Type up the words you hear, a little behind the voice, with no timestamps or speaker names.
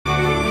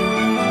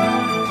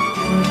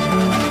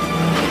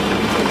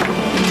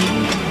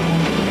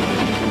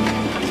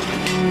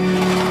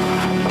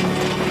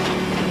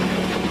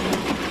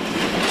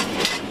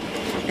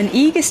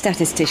eager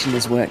statistician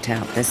has worked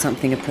out there's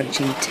something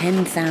approaching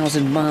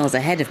 10,000 miles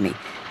ahead of me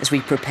as we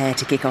prepare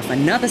to kick off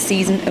another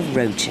season of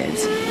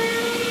Roadshows.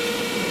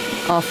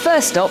 Our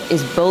first stop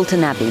is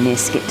Bolton Abbey near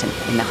Skipton,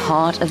 in the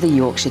heart of the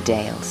Yorkshire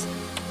Dales.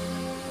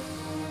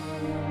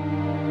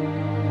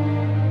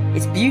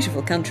 It's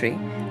beautiful country.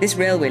 This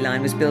railway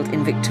line was built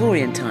in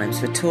Victorian times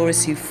for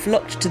tourists who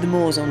flocked to the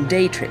moors on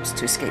day trips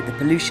to escape the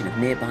pollution of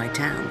nearby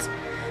towns.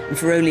 And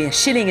for only a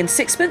shilling and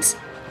sixpence,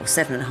 or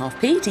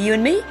 7.5p to you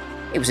and me,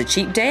 it was a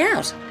cheap day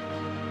out.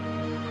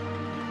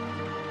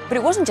 But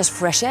it wasn't just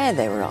fresh air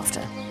they were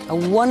after. A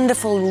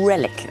wonderful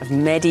relic of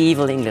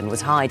medieval England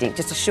was hiding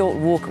just a short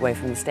walk away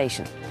from the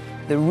station.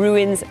 The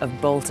ruins of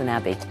Bolton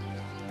Abbey.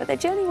 But their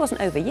journey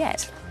wasn't over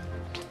yet.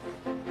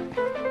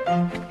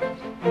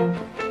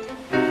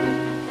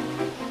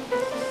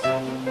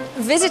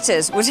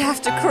 Visitors would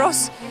have to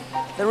cross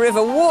the River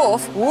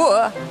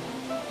Wharfe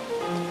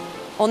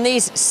on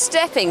these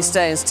stepping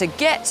stones to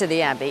get to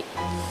the Abbey.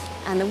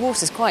 And the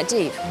water's quite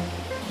deep.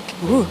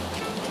 Woo.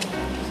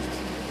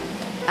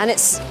 And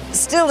it's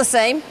still the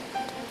same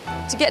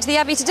to get to the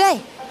Abbey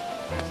today.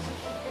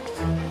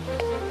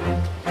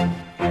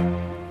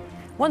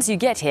 Once you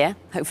get here,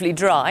 hopefully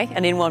dry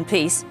and in one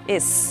piece,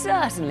 it's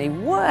certainly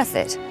worth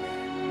it.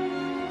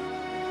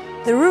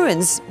 The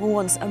ruins were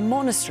once a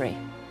monastery,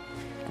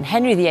 and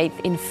Henry VIII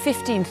in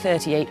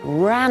 1538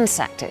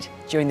 ransacked it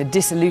during the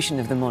dissolution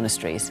of the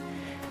monasteries.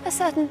 A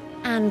certain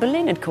Anne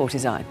Boleyn had caught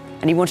his eye,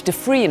 and he wanted to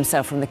free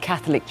himself from the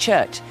Catholic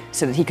Church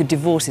so that he could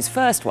divorce his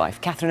first wife,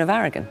 Catherine of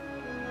Aragon.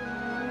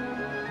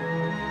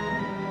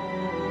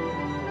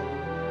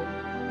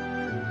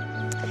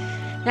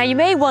 Now, you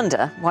may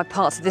wonder why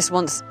parts of this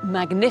once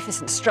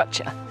magnificent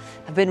structure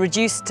have been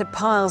reduced to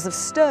piles of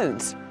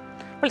stones.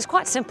 Well, it's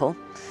quite simple.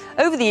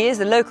 Over the years,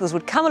 the locals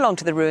would come along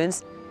to the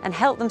ruins and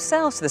help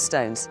themselves to the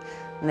stones,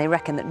 and they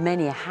reckon that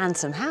many a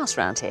handsome house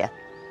round here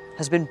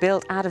has been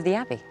built out of the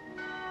Abbey.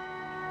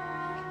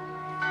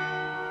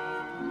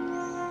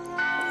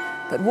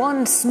 But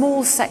one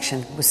small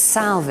section was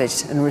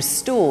salvaged and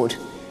restored,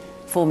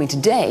 forming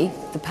today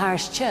the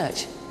parish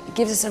church. It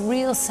gives us a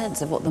real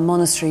sense of what the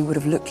monastery would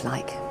have looked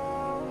like.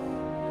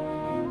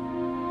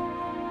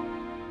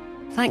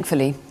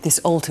 Thankfully, this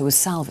altar was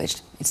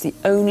salvaged. It's the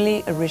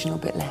only original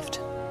bit left.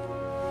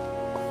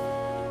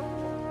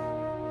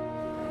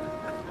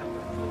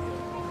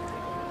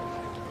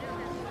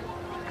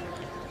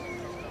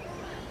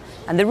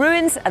 And the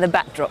ruins are the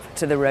backdrop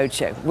to the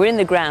roadshow. We're in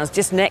the grounds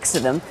just next to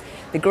them,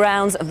 the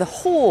grounds of the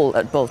hall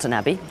at Bolton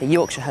Abbey, the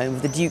Yorkshire home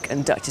of the Duke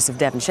and Duchess of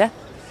Devonshire.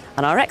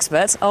 And our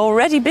experts are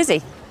already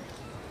busy.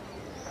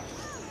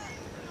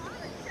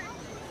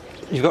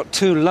 You've got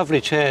two lovely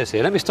chairs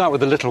here. Let me start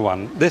with the little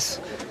one. This,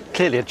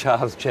 clearly a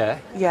child's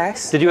chair.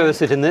 Yes. Did you ever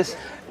sit in this?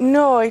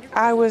 No,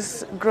 I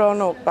was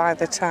grown up by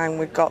the time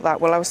we got that.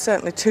 Well, I was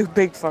certainly too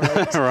big for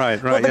it. Right.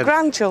 But the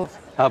grandchildren...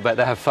 I'll bet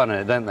they have fun in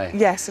it, don't they?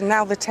 Yes, and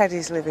now the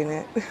teddies live in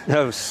it.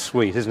 Oh,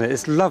 sweet, isn't it?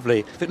 It's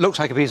lovely. It looks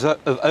like a piece of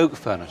oak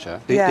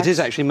furniture. Yes. It is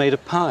actually made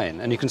of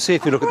pine, and you can see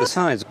if you look at the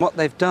sides what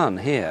they've done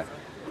here.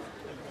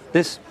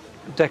 This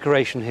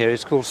decoration here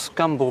is called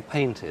scumble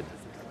painted.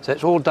 So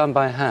it's all done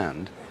by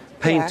hand,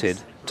 painted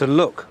to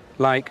look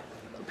like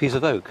a piece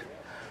of oak.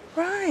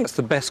 Right. That's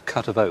the best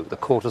cut of oak, the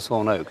quarter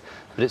sawn oak,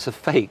 but it's a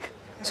fake.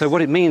 So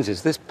what it means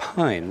is this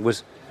pine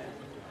was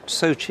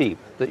so cheap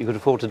that you could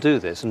afford to do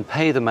this and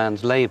pay the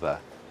man's labour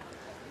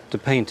to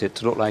paint it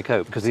to look like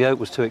oak, because the oak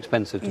was too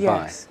expensive to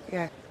buy. Yes,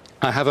 yeah.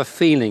 I have a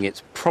feeling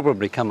it's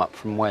probably come up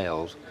from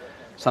Wales,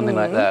 something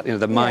like that. You know,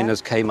 the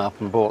miners came up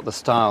and brought the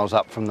styles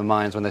up from the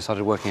mines when they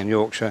started working in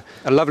Yorkshire.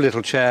 A lovely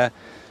little chair,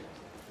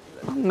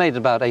 made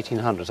about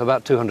 1800, so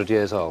about 200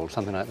 years old,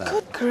 something like that.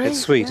 Good grief.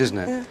 It's sweet, isn't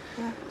it? Yeah,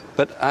 yeah.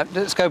 But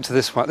let's go to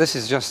this one. This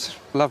is just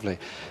lovely.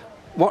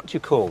 What do you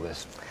call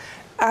this?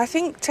 I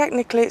think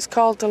technically it's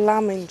called the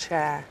lambing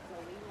chair.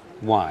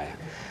 Why?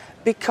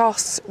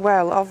 Because,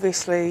 well,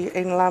 obviously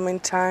in lambing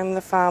time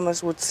the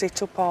farmers would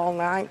sit up all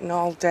night and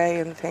all day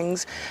and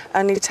things,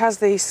 and it has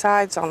these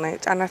sides on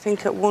it, and I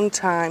think at one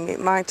time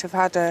it might have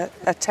had a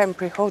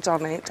temporary hood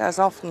on it, as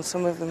often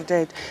some of them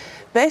did,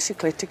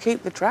 basically to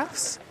keep the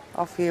drafts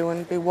off you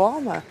and be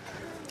warmer.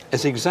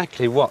 It's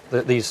exactly what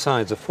these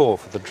sides are for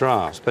the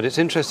drafts, but it's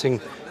interesting.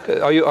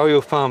 Are you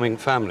a farming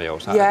family or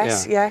something?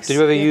 Yes, yeah. yes. Did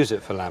you ever use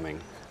it for lambing?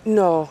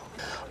 No.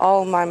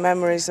 All my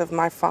memories of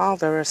my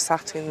father are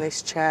sat in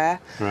this chair.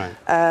 Right.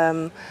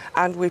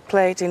 And we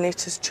played in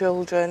it as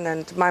children,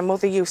 and my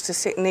mother used to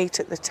sit and eat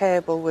at the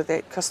table with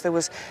it because there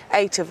was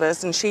 8 of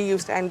us, and she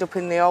used to end up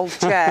in the old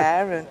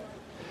chair.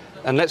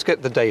 And let's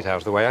get the date out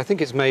of the way. I think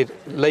it's made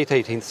late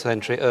 18th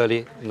century,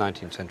 early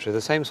 19th century,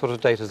 the same sort of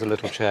date as the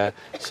little chair,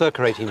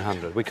 circa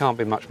 1800. We can't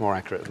be much more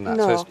accurate than that.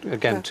 No, so it's,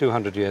 again,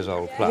 200 years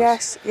old plus.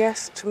 Yes,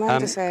 yes,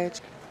 tremendous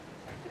age.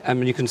 I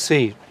mean, you can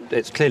see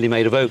it's clearly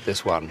made of oak,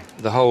 this one.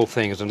 The whole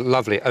thing is a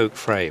lovely oak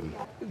frame.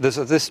 There's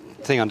this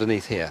thing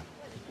underneath here,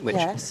 which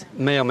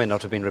may or may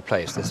not have been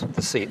replaced,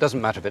 the seat. It doesn't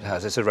matter if it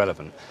has, it's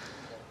irrelevant.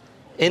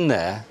 In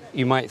there,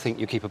 you might think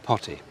you keep a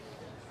potty.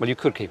 Well, you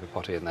could keep a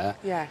potty in there.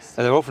 Yes.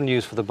 And they're often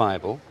used for the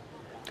Bible,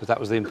 because that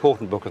was the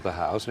important book of the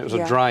house, and it was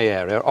Yeah. a dry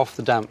area off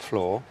the damp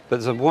floor. But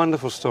there's a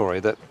wonderful story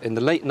that in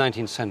the late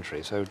 19th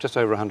century, so just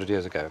over 100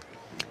 years ago,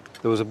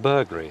 there was a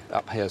burglary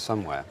up here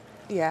somewhere.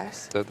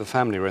 Yes. The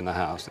family were in the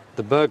house.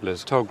 The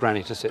burglars told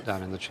Granny to sit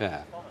down in the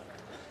chair.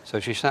 So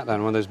she sat down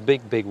in one of those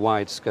big,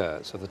 wide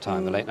skirts of the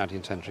time, the late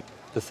 19th century.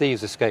 The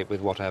thieves escaped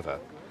with whatever.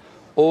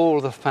 All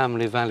the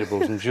family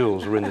valuables and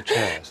jewels were in the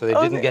chair, so they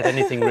didn't get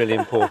anything really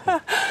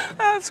important.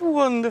 That's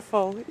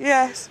wonderful,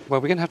 yes. Well,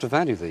 we're going to have to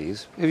value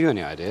these. Have you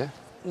any idea?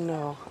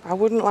 No, I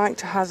wouldn't like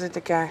to hazard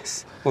a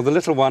guess. Well, the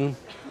little one,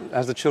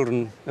 as the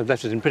children have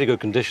left it in pretty good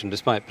condition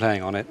despite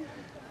playing on it,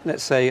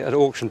 let's say at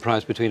auction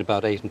price between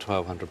about £800 and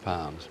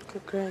 £1,200.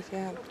 Good grief,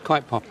 yeah.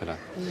 Quite popular.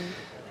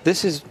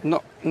 This is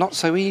not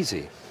so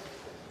easy.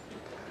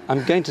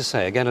 I'm going to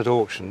say, again at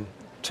auction,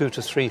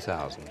 2,000 to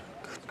 3,000.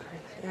 Good grief,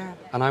 yeah.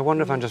 And I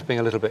wonder if I'm just being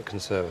a little bit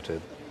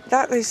conservative.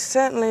 That is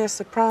certainly a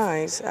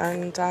surprise,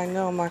 and I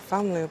know my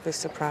family will be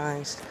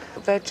surprised.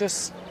 They're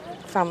just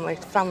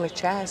family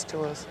chairs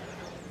to us.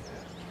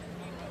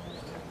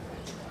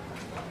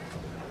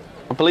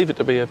 I believe it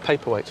to be a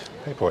paperweight.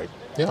 Paperweight.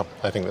 Yeah,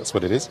 I think that's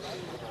what it is.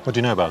 What do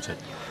you know about it?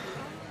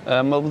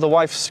 Well, the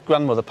wife's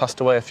grandmother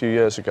passed away a few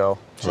years ago.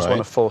 She's one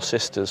of 4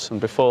 sisters,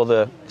 and before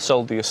they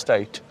sold the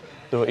estate,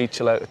 they were each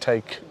allowed to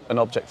take an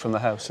object from the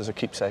house as a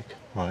keepsake.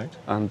 Right.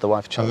 And the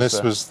wife chose And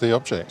this was the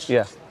object?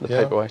 Yeah, the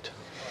paperweight.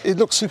 It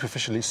looks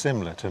superficially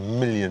similar to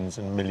millions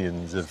and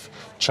millions of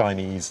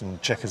Chinese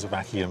and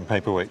Czechoslovakian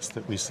paperweights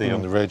that we see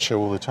on the Roadshow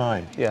all the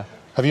time. Yeah.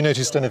 Have you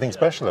noticed anything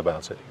special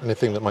about it?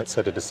 Anything that might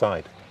set it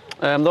aside?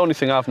 The only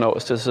thing I've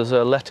noticed is there's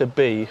a letter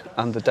B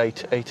and the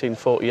date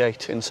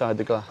 1848 inside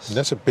the glass.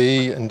 Letter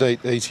B and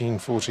date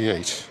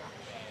 1848.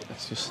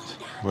 It's just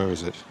Where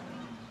is it?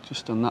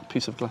 on that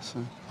piece of glass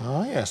there.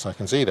 Ah, yes, I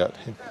can see that.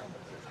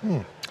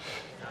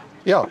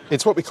 Yeah,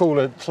 it's what we call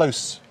a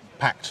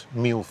close-packed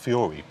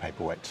Mille-Fiori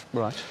paperweight.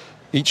 Right.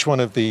 Each one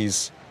of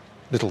these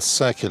little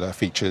circular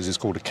features is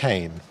called a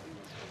cane,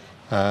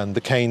 and the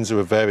canes are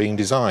of varying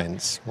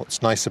designs.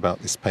 What's nice about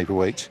this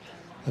paperweight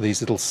are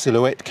these little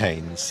silhouette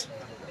canes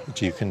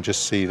that you can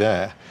just see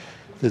there.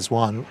 There's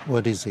one,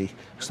 what is he?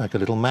 Looks like a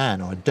little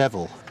man or a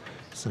devil.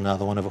 There's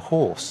another one of a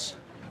horse.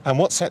 And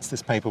what sets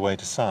this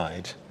paperweight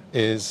aside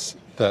is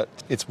that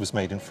it was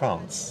made in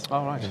France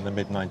in the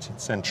mid-19th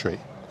century.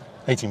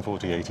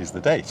 1848 is the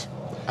date.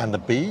 And the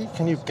B,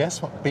 can you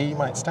guess what B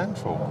might stand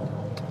for?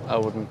 I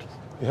wouldn't.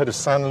 You heard of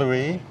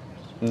Saint-Louis?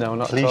 No,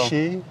 not at all.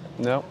 Clichy?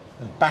 No.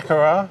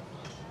 Baccarat?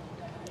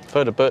 I've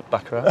heard of Burt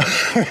Baccarat.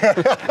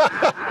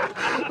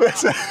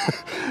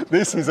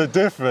 This is a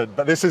different,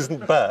 but this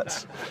isn't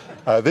Bert.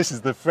 This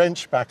is the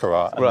French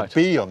Baccarat, and the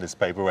B on this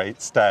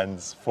paperweight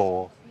stands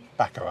for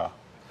Baccarat.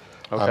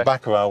 Okay.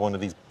 Baccarat, one of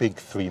these big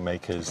 3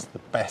 makers, the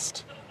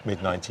best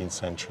mid-19th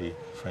century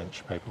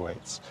French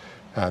paperweights.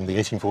 And the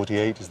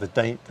 1848 is the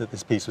date that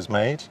this piece was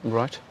made.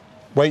 Right.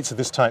 Weights of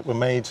this type were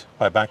made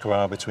by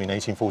Baccarat between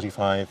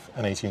 1845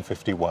 and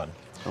 1851.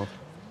 Oh.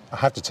 I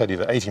have to tell you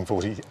that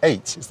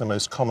 1848 is the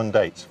most common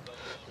date.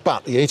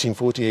 But the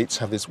 1848s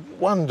have this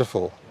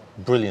wonderful,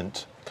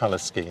 brilliant colour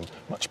scheme,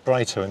 much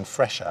brighter and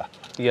fresher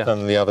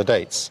than the other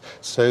dates.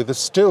 So there's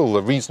still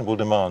a reasonable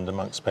demand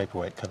amongst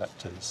paperweight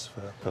collectors.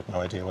 I've got no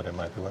idea what it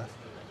might be worth.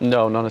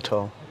 No, none at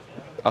all.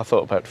 I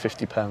thought about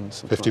 £50.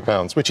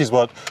 £50, which is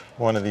what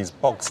one of these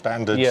bog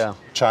standard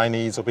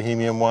Chinese or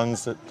Bohemian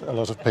ones that a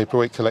lot of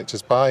paperweight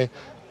collectors buy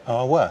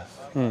are worth.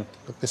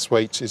 But this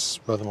weight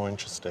is rather more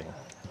interesting.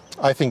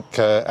 I think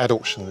at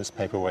auction this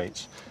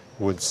paperweight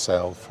would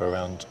sell for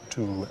around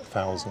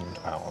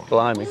 £2,000.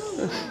 Blimey.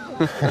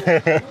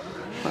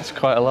 That's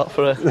quite a lot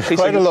for a piece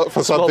quite a lot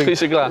for small something,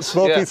 piece of glass. A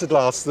small piece of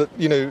glass that,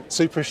 you know,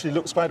 superficially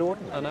looks quite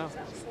ordinary. I know.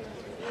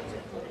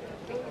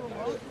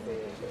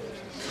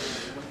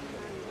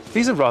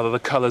 These are rather the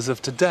colours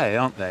of today,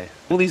 aren't they?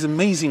 All these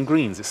amazing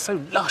greens. It's so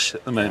lush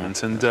at the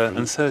moment,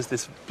 and so is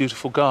this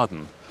beautiful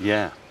garden.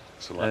 Yeah,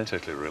 it's like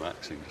totally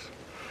relaxing.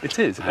 It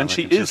is, and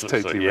she is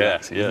totally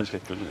relaxing, isn't she?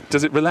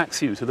 Does it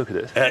relax you to look at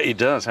it? It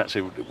does,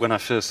 actually. When I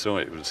first saw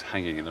it, it was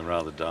hanging in a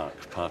rather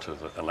dark part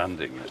of a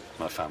landing at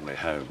my family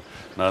home,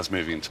 and I was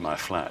moving into my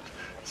flat,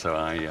 so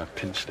I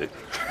pinched it,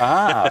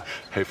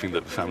 hoping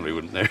that the family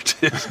wouldn't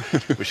notice,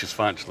 which is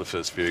fine till the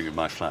first viewing of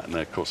my flat, and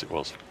then, of course, it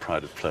was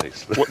pride of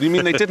place. What, you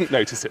mean they didn't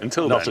notice it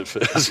until Not then? at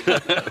first.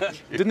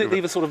 Didn't it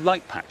leave a sort of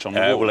light patch on the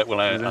wall? Well,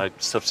 I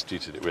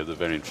substituted it with a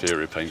very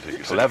inferior painting.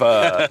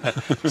 Clever!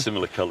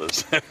 Similar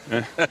colours.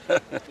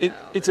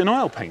 It's an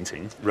oil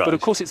painting, but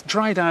of course it's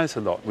dried out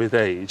a lot with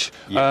age.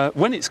 Yeah.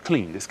 When it's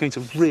cleaned, it's going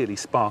to really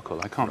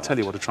sparkle. I can't tell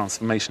you what a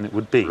transformation it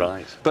would be.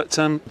 Right. But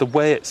the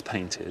way it's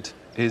painted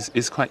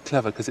is quite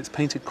clever because it's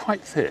painted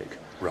quite thick.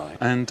 Right.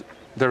 And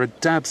there are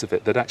dabs of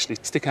it that actually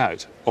stick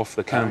out off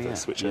the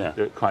canvas, which are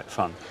quite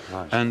fun,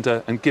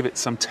 and give it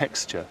some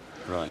texture.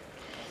 Right.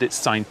 It's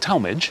signed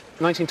Talmadge,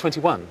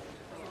 1921.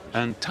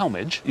 And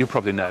Talmadge, you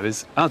probably know,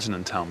 is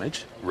Algernon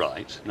Talmadge.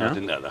 Right. No, I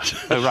didn't know that.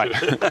 Oh, right.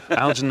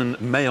 Algernon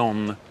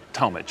Mayon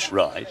Talmadge.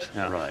 Right,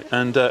 Yeah. right.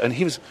 And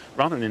he was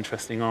rather an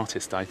interesting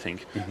artist, I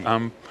think.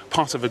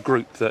 Part of a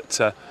group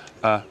that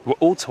were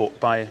all taught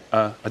by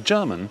a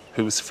German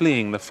who was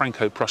fleeing the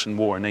Franco-Prussian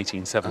War in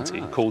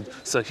 1870 called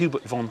Sir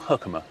Hubert von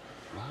Herkomer.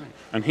 Right.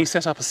 And he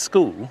set up a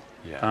school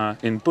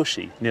in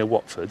Bushy, near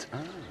Watford.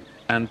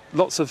 And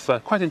lots of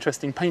quite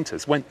interesting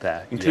painters went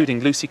there, including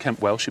Lucy Kemp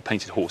Welsh, who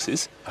painted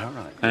horses. Oh,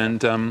 right.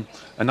 And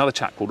another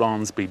chap called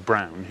Arnsby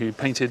Brown, who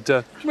painted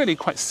really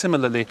quite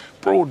similarly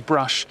broad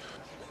brush,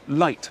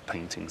 light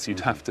paintings,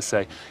 you'd have to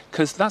say,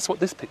 because that's what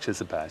this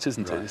picture's about,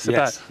 isn't it? It's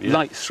about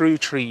light through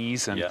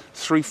trees and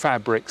through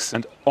fabrics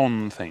and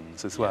on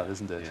things as well,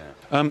 isn't it?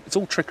 It's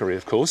all trickery,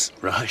 of course.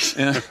 Right.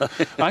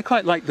 I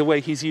quite like the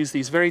way he's used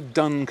these very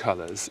dun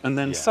colours, and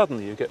then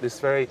suddenly you get this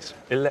very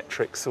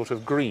electric sort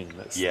of green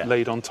that's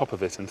laid on top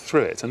of it and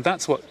through it, and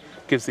that's what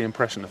gives the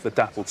impression of the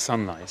dappled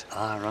sunlight.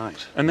 Ah,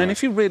 right. And then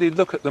if you really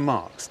look at the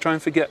marks, try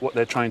and forget what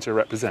they're trying to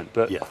represent,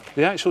 but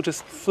the actual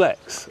just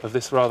flecks of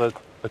this rather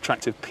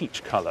attractive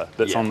peach colour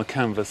that's on the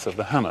canvas of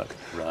the hammock.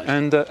 Right.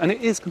 And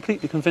it is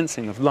completely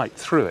convincing of light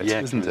through it,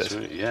 isn't it?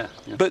 Through it, yeah.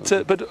 But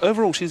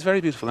overall, she's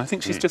very beautiful. I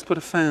think she's just put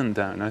a fan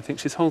down. I think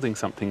she's holding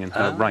something in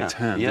her right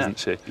hand, isn't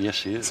she? Yes,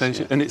 she is. So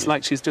and it's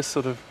like she's just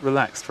sort of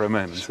relaxed for a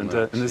moment, and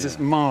there's this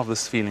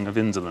marvellous feeling of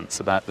indolence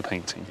about the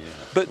painting.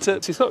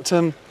 But she's got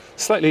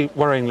slightly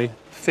worryingly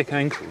thick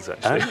ankles,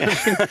 actually.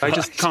 I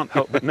just can't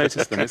help but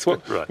notice them. It's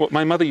what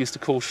my mother used to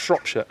call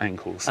Shropshire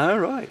ankles. Oh,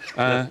 right.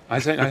 I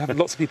have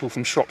lots of people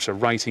from Shropshire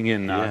writing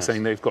in now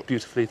saying they've got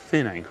beautifully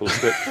thin ankles,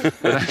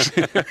 but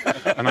actually,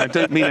 and I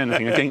don't mean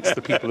anything against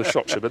the people of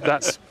Shropshire, but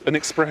that's an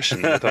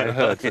expression that I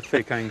heard for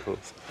thick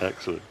ankles.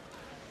 Excellent.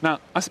 Now,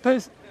 I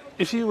suppose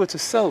if you were to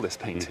sell this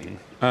painting,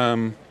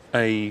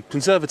 a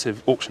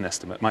conservative auction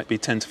estimate might be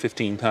 £10,000 to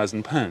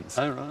 £15,000.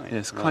 Oh, right.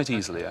 Yes, quite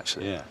easily,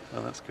 actually. Yeah,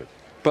 oh, that's good.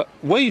 But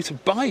were you to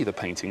buy the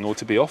painting or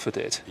to be offered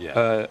it,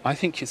 I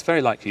think it's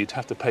very likely you'd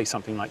have to pay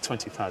something like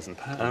 £20,000.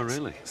 Oh,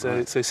 really?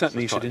 So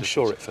certainly you should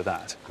insure it for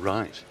that.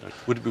 Right.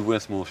 Would it be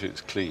worth more if it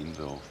was cleaned,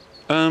 or?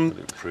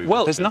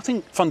 Well, there's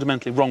nothing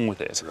fundamentally wrong with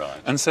it. Right.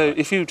 And so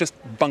if you just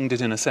bunged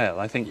it in a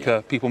sale, I think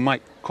people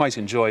might quite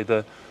enjoy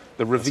the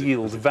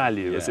revealed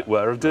value, as it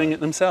were, of doing it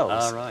themselves.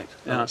 Ah, right.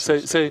 Yeah. So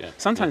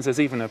sometimes there's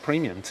even a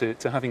premium to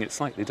having it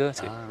slightly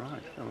dirty. Ah,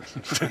 right.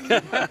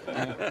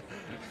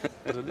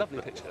 But a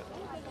lovely picture.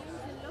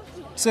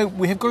 So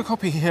we have got a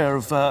copy here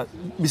of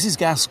Mrs.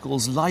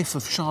 Gaskell's Life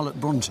of Charlotte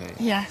Bronte.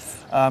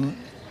 Yes.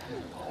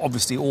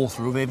 Obviously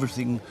author of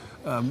everything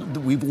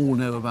that we all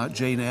know about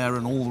Jane Eyre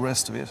and all the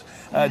rest of it.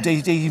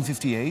 Dated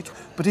 1858,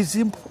 but it's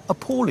in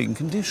appalling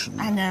condition.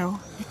 I know,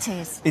 it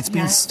is. It's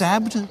been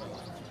stabbed.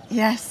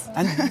 Yes.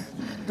 And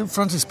the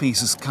frontispiece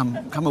has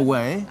come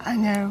away. I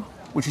know.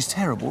 Which is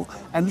terrible.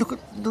 And look at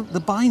the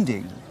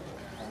binding.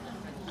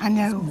 I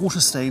know.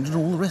 Water stained and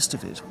all the rest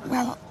of it.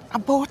 Well, I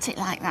bought it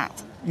like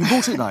that. You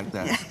bought it like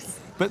that? Yes.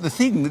 But the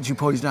thing that you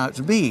pointed out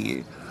to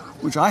me,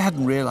 which I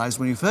hadn't realised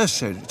when you first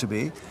showed it to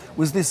me,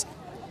 was this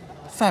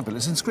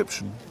fabulous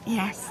inscription.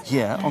 Yes.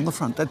 Here on the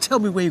front. Now tell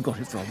me where you got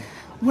it from.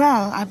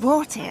 Well, I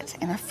bought it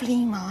in a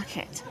flea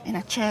market in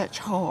a church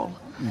hall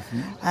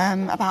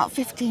about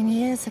 15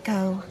 years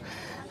ago.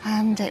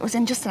 And it was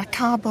in just a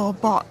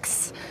cardboard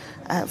box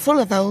full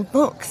of old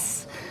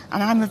books.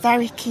 And I'm a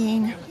very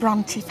keen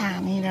Bronte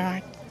fan, you know,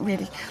 I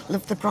really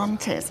love the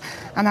Brontes,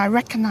 and I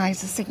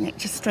recognise the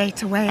signature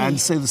straight away. And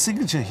so the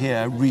signature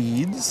here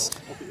reads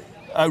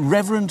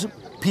Reverend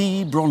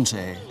P.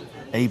 Bronte,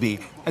 AB.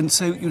 And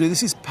so, you know,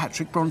 this is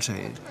Patrick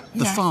Bronte,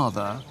 the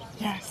father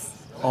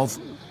of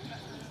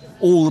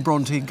all the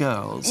Bronte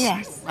girls.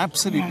 Yes.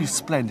 Absolutely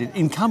splendid.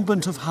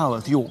 Incumbent of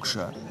Haworth,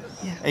 Yorkshire,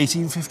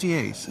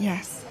 1858.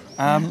 Yes.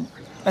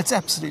 That's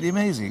absolutely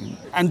amazing.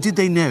 And did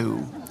they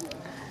know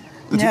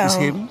that it was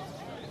him?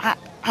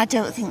 I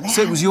don't think they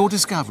So it was your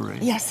discovery?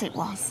 Yes, it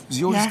was. It was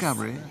your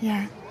discovery?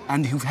 Yeah.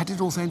 And you've had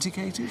it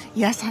authenticated?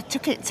 Yes, I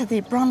took it to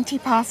the Bronte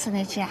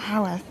parsonage at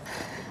Haworth,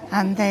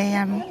 and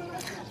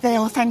they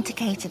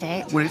authenticated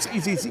it. Well,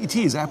 it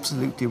is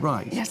absolutely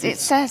right. Yes, it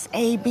says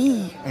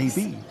AB.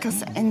 AB?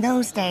 Because in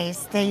those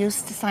days, they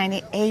used to sign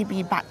it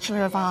AB,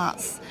 Bachelor of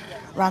Arts,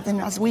 rather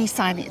than as we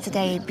sign it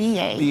today,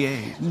 BA.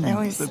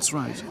 BA, that's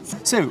right.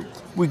 So,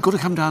 we've got to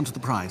come down to the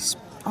price.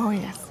 Oh,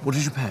 yes. What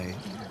did you pay?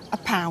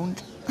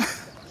 £1.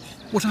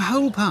 What, a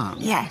whole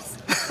pound? Yes.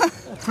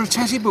 For a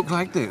tatty book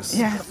like this?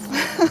 Yes.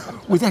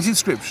 With that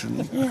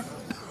inscription? Yeah.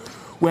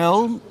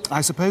 Well,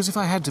 I suppose if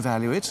I had to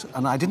value it,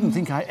 and I didn't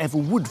think I ever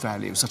would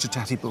value such a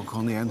tatty book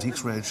on the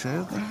Antiques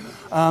Roadshow,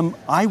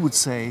 I would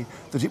say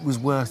that it was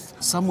worth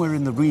somewhere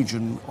in the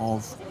region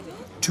of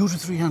 £200 to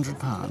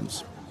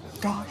 £300.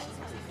 Gosh.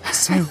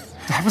 So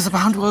that was a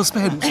pound well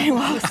spent. It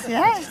was,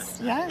 yes,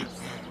 yes.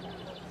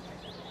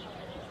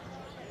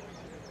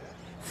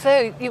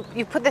 So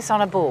you put this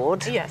on a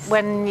board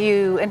when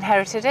you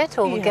inherited it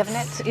or were given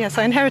it? Yes,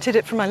 I inherited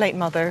it from my late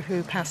mother,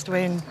 who passed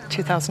away in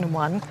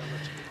 2001.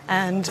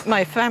 And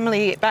my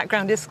family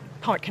background is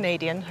part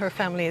Canadian. Her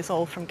family is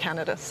all from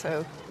Canada,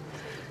 so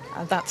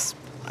that's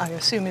I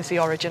assume is the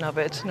origin of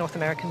it, North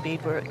American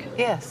beadwork.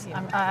 Yes,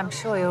 I'm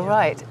sure you're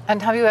right.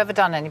 And have you ever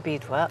done any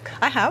beadwork?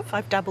 I have.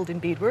 I've dabbled in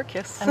beadwork,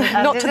 yes. And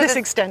Not to this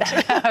extent.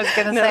 I was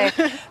going to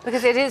say,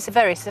 because it is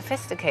very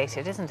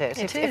sophisticated, isn't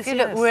it? If you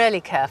look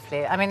really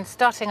carefully, I mean,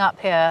 starting up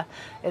here,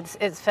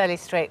 it's fairly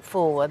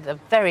straightforward. They're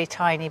very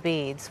tiny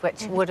beads,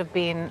 which would have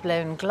been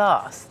blown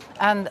glass.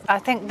 And I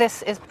think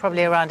this is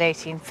probably around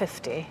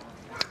 1850.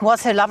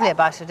 What's so lovely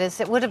about it is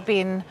it would have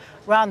been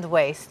round the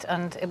waist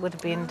and it would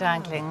have been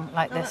dangling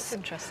like this. That's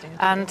interesting.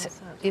 And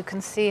you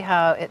can see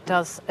how it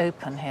does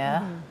open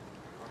here.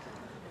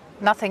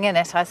 Nothing in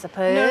it, I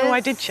suppose. No, I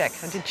did check.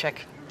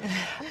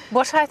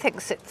 What I think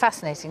is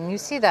fascinating, you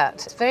see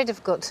that, it's very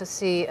difficult to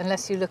see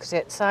unless you look at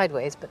it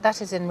sideways, but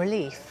that is in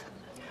relief.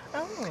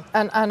 Oh.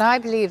 And I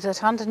believe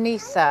that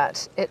underneath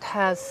that it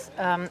has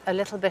a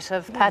little bit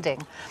of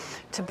padding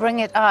to bring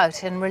it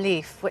out in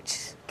relief,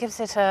 which gives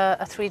it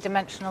a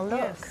three-dimensional look.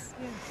 Yes,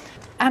 yes.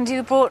 And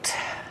you brought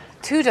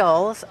 2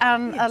 dolls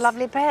and a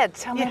lovely bed.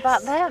 Tell me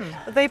about them.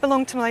 They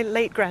belong to my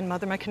late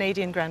grandmother, my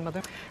Canadian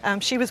grandmother.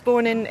 She was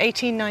born in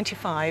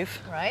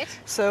 1895. Right.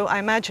 So I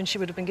imagine she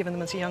would have been given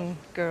them as a young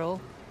girl.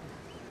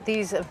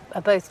 These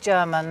are both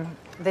German.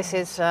 This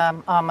is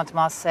Armand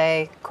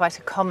Marseille, quite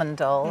a common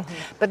doll,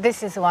 but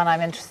this is the one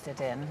I'm interested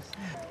in.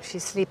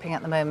 She's sleeping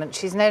at the moment.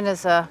 She's known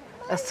as a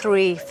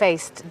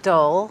three-faced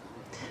doll,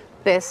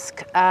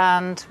 bisque,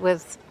 and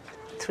with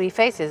 3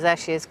 faces. There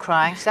she is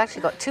crying. She's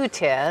actually got 2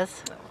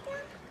 tears.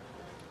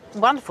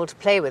 Wonderful to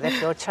play with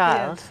if you're a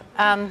child. Yes.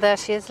 And there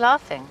she is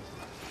laughing.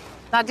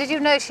 Now, did you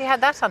know she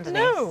had that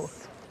underneath? No.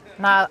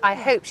 Now, I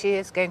hope she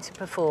is going to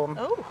perform.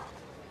 Oh.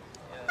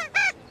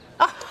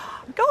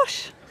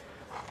 Gosh.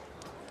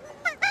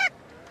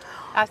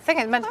 I think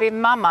it's meant to be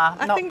Mama,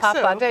 I not think Papa,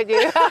 so. don't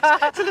you?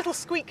 It's a little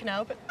squeak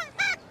now, but...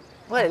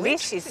 Well, at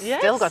least she's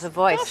still got a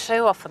voice. Gosh.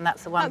 So often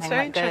that's the one That's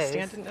thing that goes.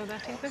 very interesting. I didn't know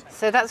that either.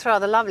 So that's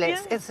rather lovely.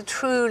 Yeah. It's a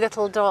true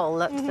little doll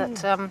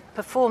that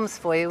performs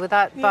for you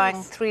without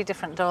buying 3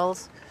 different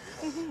dolls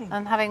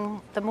and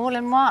having them all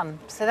in one.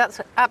 So that's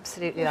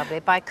absolutely lovely.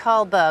 By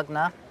Karl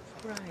Bergner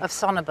of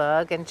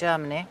Sonneberg in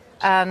Germany.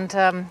 And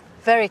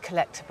very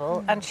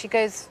collectible. And she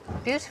goes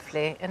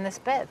beautifully in this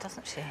bed,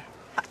 doesn't she?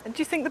 Do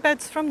you think the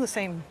bed's from the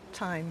same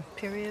time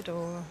period,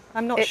 or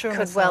I'm not sure It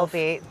could myself. well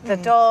be. The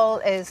doll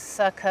is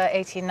circa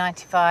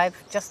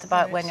 1895, just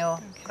about when your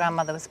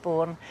grandmother was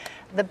born.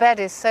 The bed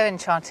is so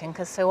enchanting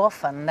because so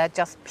often they're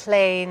just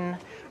plain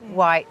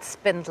white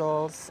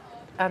spindles,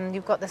 and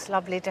you've got this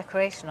lovely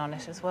decoration on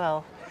it as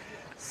well.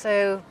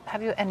 So,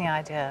 have you any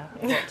idea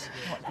what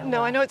they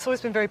No, were? I know it's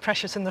always been very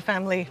precious in the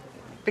family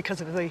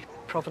because of the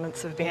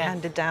provenance of being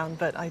handed down,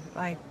 but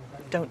I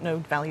don't know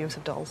values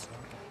of dolls.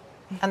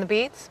 And the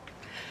beads?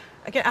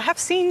 Again, I have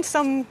seen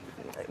some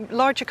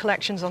larger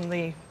collections on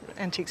the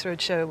Antiques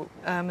Roadshow,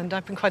 and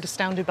I've been quite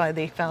astounded by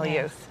the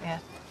value.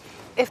 Yes.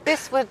 If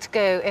this were to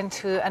go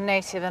into a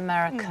Native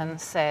American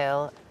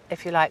sale,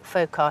 if you like,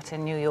 folk art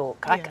in New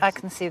York, I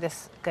can see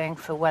this going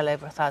for well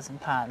over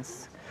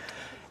 £1,000.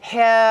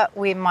 Here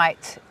we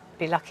might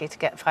be lucky to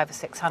get 500 or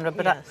 600,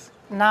 but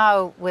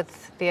now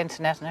with the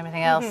internet and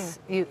everything else,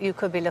 you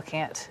could be looking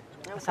at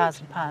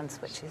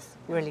 £1,000, which is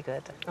really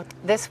good.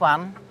 This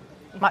one,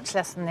 much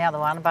less than the other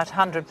one, about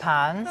 £100.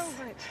 Oh,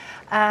 right.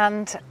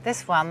 And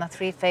this one, the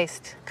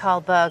 3-faced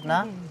Karl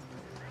Bergner,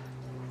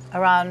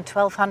 around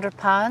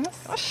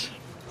 £1,200. Gosh,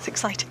 it's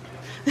exciting.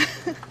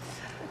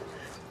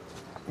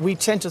 We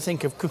tend to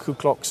think of cuckoo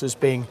clocks as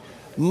being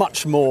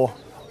much more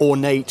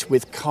ornate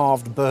with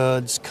carved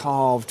birds,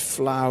 carved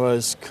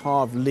flowers,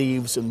 carved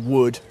leaves and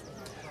wood,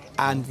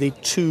 and the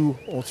 2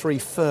 or 3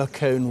 fir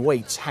cone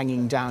weights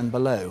hanging down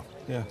below.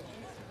 Yeah.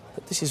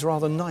 But this is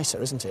rather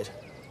nicer, isn't it?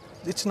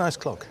 It's a nice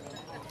clock.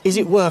 Is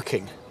it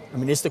working? I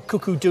mean, is the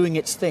cuckoo doing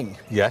its thing?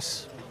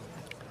 Yes.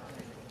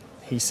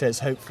 He says,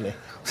 hopefully.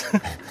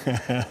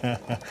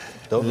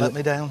 Don't let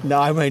me down.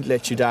 No, I won't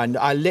let you down.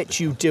 I'll let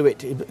you do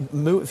it.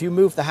 If you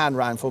move the hand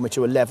round for me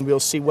to 11, we'll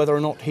see whether or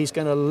not he's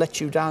going to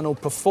let you down or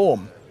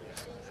perform.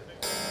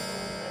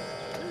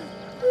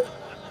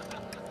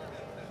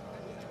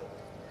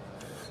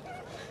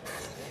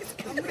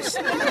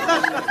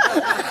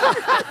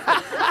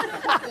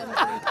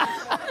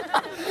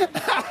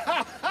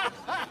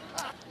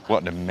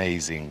 What an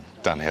amazing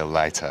Dunhill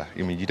lighter.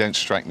 I mean, you don't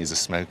strike me as a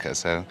smoker,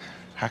 so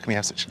how can we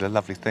have such a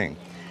lovely thing?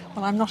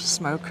 Well, I'm not a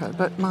smoker,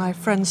 but my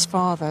friend's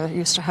father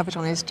used to have it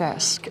on his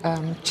desk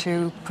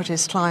to put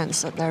his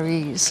clients at their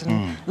ease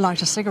and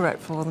light a cigarette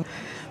for them.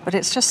 But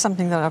it's just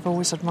something that I've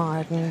always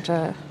admired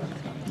and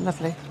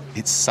lovely.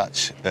 It's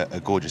such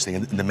a gorgeous thing,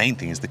 and the main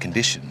thing is the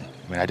condition.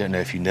 I mean, I don't know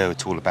if you know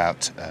at all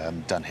about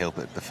Dunhill,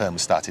 but the firm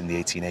was started in the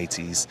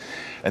 1880s,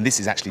 and this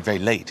is actually very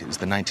late. It was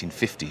the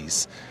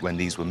 1950s when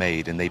these were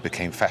made, and they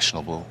became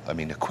fashionable. I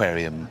mean,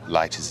 aquarium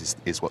lighters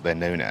is what they're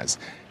known as.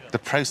 The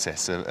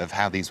process of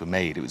how these were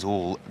made, it was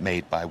all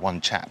made by one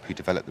chap who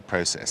developed the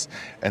process,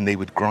 and they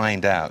would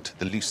grind out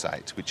the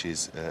lucite, which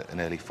is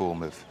an early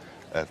form of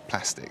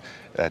plastic,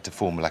 to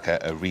form like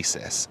a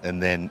recess,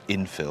 and then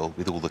infill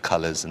with all the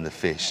colours and the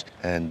fish,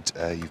 and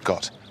you've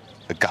got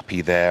a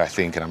guppy there, I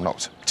think, and I'm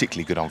not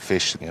particularly good on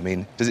fish. I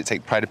mean, does it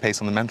take pride of place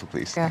on the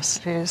mantelpiece? Yes,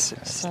 it is.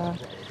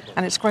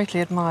 And it's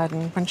greatly admired,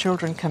 and when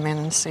children come in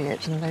and see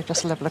it, and they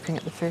just love looking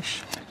at the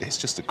fish. It's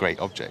just a great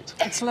object.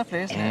 It's lovely,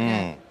 isn't it?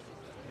 Yeah.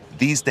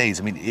 These days,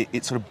 I mean,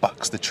 it sort of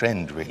bucks the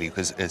trend, really,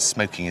 because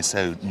smoking is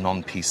so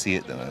non-PC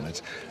at the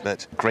moment.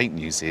 But great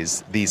news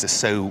is these are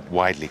so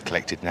widely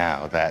collected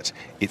now that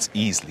it's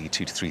easily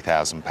 £2,000 to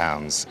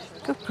 £3,000.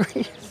 Good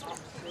grief.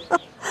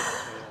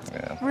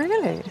 Yeah.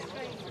 Really?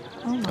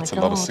 Oh, my God. That's a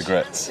lot of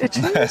cigarettes. It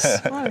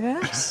is. Oh,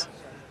 yes.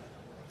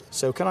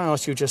 So can I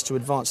ask you just to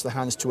advance the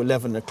hands to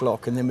 11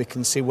 o'clock, and then we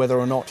can see whether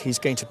or not he's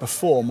going to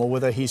perform or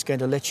whether he's going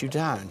to let you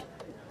down.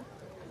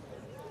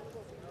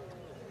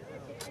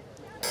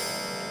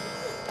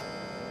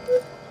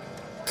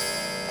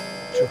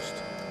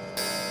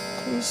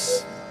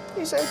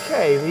 He's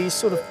okay. He's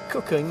sort of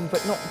cooking,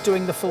 but not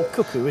doing the full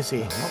cuckoo, is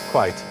he? Not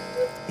quite.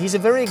 He's a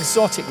very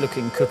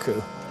exotic-looking cuckoo.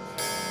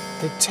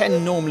 They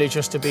tend normally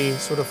just to be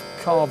sort of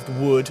carved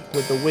wood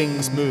with the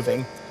wings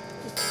moving.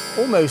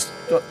 Almost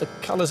got the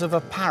colours of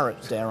a parrot,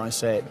 dare I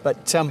say it.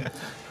 But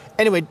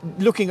anyway,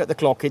 looking at the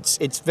clock,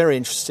 it's very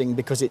interesting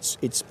because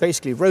it's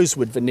basically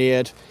rosewood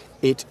veneered.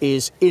 It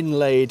is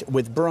inlaid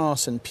with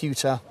brass and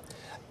pewter,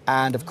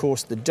 and of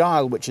course the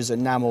dial, which is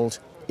enamelled,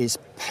 is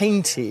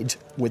painted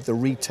with the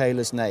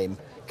retailer's name,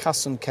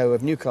 Cuss & Co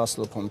of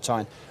Newcastle upon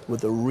Tyne,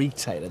 with the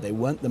retailer. They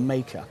weren't the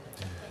maker.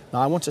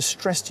 Now, I want to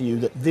stress to you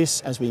that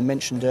this, as we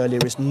mentioned earlier,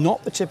 is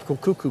not the typical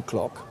cuckoo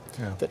clock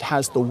that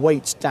has the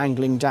weights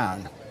dangling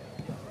down.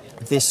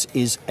 This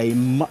is a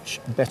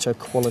much better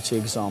quality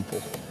example.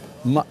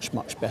 Much,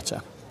 much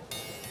better.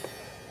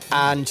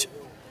 And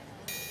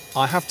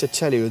I have to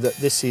tell you that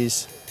this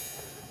is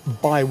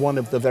by one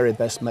of the very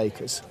best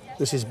makers.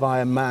 This is by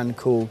a man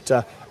called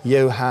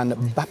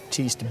Johann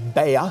Baptist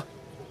Beyer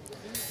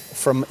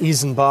from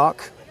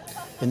Isenbach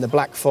in the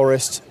Black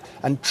Forest,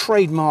 and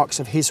trademarks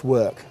of his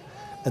work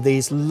are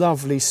these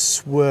lovely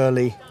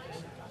swirly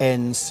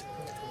ends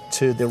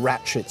to the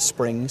ratchet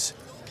springs,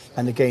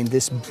 and again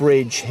this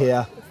bridge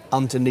here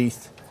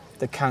underneath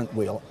the count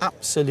wheel,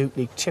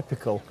 absolutely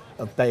typical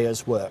of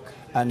Beyer's work.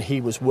 And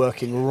he was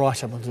working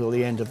right up until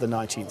the end of the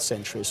 19th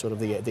century, sort of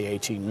the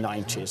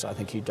 1890s. I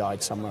think he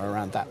died somewhere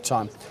around that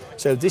time.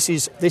 So this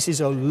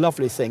is a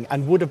lovely thing,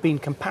 and would have been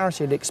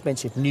comparatively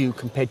expensive new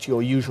compared to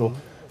your usual,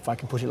 if I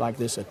can put it like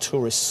this, a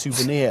tourist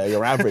souvenir,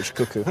 your average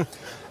cuckoo.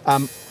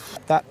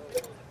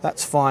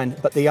 That's fine,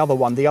 but the other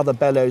one, the other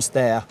bellows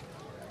there,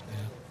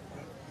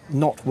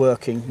 not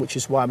working, which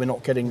is why we're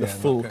not getting the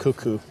full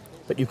cuckoo.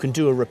 But you can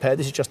do a repair.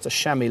 This is just a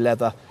chamois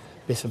leather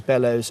bit of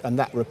bellows, and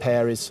that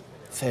repair is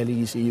fairly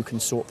easy. You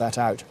can sort that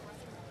out.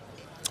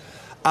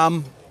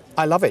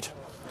 I love it.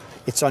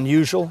 It's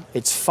unusual,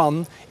 it's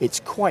fun,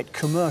 it's quite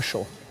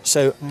commercial.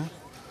 So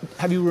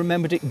have you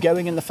remembered it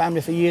going in the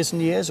family for years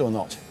and years or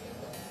not?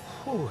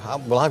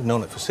 Well, I've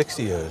known it for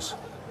 60 years,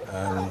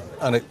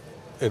 and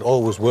it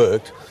always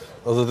worked,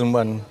 other than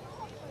when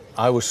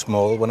I was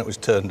small, when it was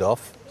turned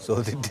off, so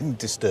that it didn't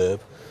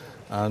disturb.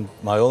 And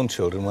my own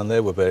children, when they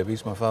were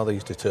babies, my father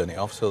used to turn it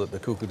off so that the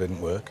cuckoo didn't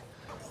work.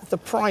 The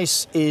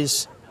price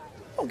is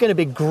not going to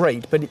be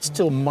great, but it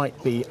still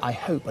might be, I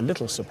hope, a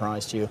little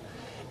surprise to you.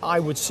 I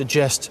would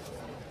suggest,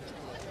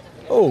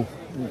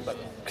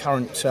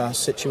 current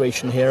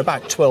situation here,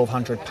 about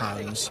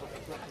 £1,200,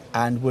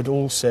 and would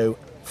also,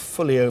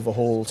 fully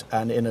overhauled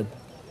and in a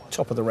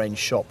top-of-the-range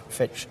shop,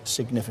 fetch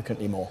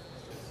significantly more.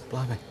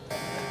 Blimey.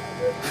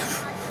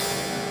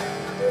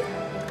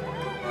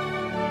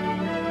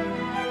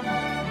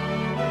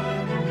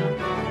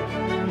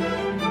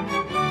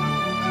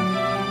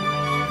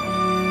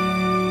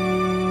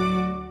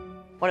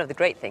 One of the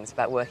great things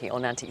about working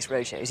on Antiques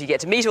Roadshow is you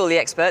get to meet all the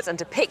experts and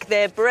to pick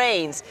their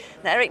brains.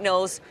 Now, Eric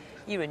Knowles,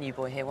 you were a new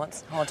boy here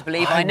once. Hard to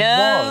believe, I know.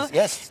 I was,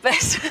 yes.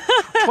 But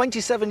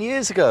 27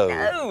 years ago.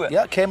 No.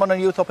 Yeah, came on a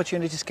youth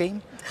opportunity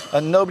scheme,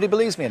 and nobody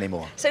believes me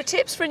anymore. So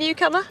tips for a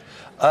newcomer?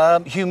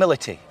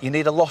 Humility. You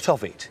need a lot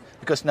of it,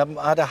 because no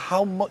matter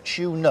how much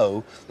you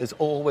know, there's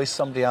always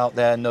somebody out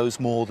there who knows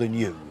more than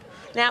you.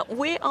 Now,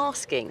 we're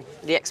asking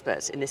the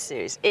experts in this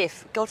series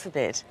if, God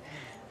forbid,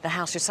 the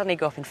house should suddenly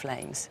go up in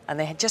flames and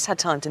they had just had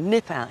time to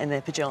nip out in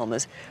their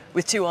pyjamas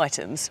with two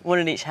items, one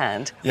in each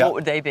hand, what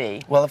would they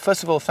be? Well,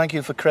 first of all, thank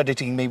you for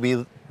crediting me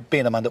with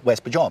being a man that wears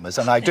pyjamas,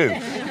 and I do.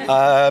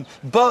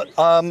 But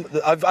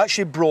I've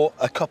actually brought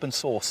a cup and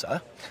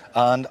saucer,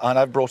 and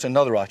I've brought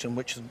another item,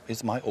 which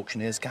is my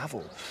auctioneer's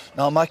gavel.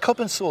 Now, my cup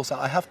and saucer,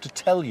 I have to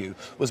tell you,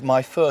 was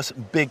my first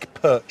big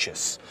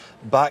purchase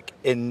back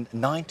in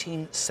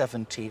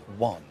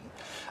 1971.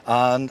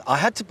 And I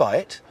had to buy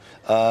it.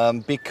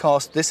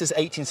 Because this is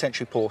 18th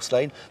century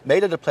porcelain,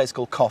 made at a place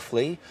called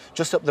Coughley,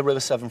 just up the River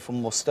Severn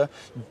from Worcester.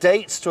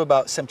 Dates to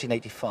about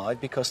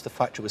 1785 because the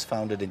factory was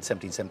founded in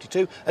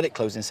 1772 and it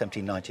closed in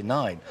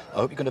 1799. I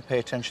hope you're going to pay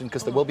attention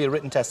because there will be a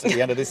written test at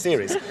the end of this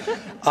series.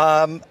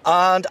 And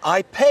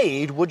I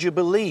paid, would you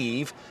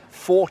believe,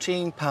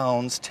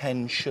 £14,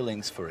 10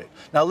 shillings for it.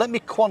 Now, let me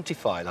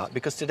quantify that,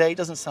 because today it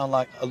doesn't sound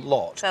like a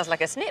lot. Sounds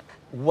like a snip.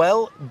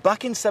 Well,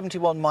 back in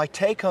 71, my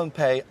take-home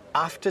pay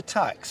after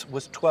tax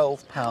was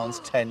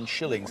 £12, 10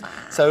 shillings.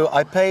 So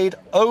I paid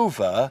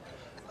over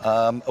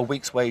a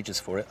week's wages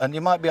for it. And you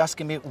might be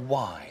asking me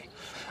why.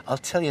 I'll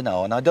tell you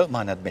now, and I don't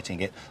mind admitting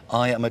it,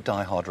 I am a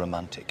die-hard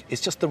romantic.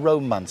 It's just the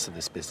romance of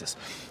this business.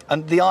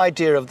 And the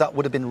idea of that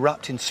would have been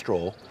wrapped in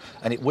straw,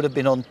 and it would have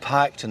been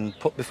unpacked and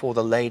put before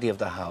the lady of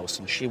the house,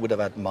 and she would have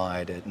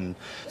admired it. And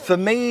for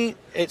me,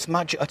 it's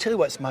magic. I tell you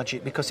why it's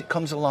magic, because it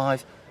comes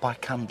alive by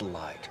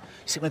candlelight.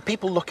 See, when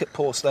people look at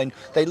porcelain,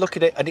 they look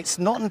at it, and it's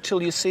not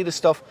until you see the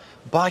stuff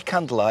by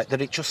candlelight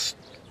that it just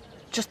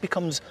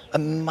becomes a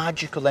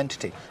magical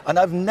entity. And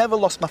I've never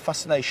lost my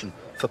fascination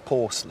for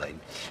porcelain.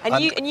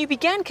 And you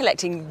began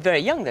collecting very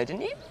young, though,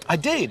 didn't you? I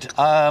did.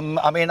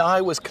 I mean,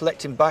 I was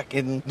collecting back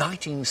in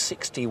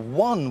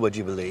 1961, would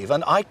you believe?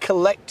 And I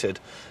collected,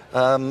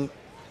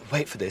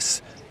 wait for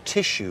this,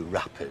 tissue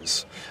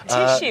wrappers.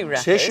 Tissue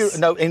wrappers?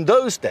 No, in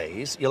those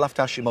days, you'll have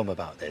to ask your mum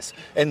about this.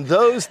 In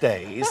those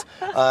days,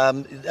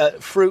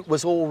 fruit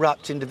was all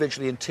wrapped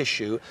individually in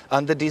tissue,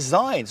 and the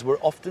designs were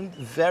often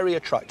very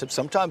attractive,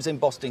 sometimes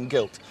embossed in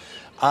gilt.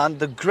 And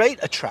the great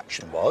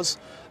attraction was,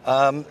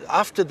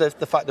 after the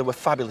fact there were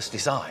fabulous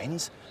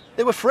designs,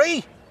 they were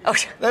free. Oh.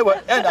 They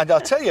were, and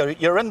I'll tell you,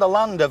 you're in the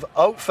land of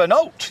oat for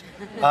note.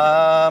 So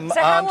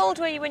how old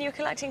were you when you were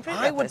collecting fruit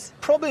wrappers? I would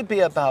probably be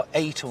about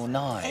 8 or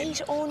 9.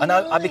 8 or 9? And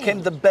I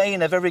became the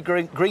bane of every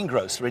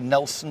greengrocer in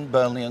Nelson,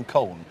 Burnley and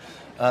Colne.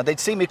 They'd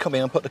see me come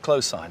in and put the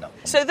close sign up.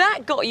 So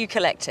that got you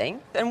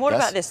collecting. And what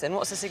Yes. about this then?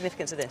 What's the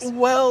significance of this?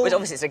 Well,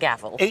 obviously it's a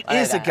gavel. It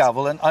is a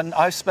gavel, and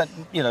I've spent,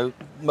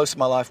 most of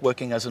my life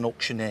working as an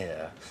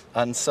auctioneer,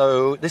 and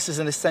so this is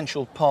an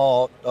essential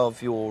part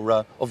of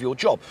your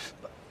job.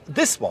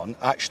 This one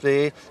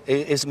actually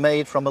is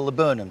made from a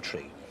laburnum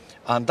tree,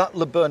 and that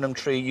laburnum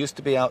tree used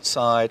to be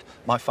outside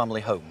my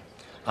family home.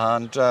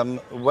 And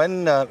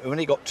when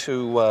it got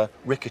too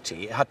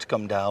rickety, it had to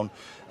come down.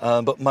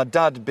 But my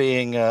dad,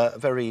 being a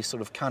very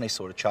sort of canny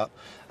sort of chap,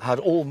 had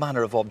all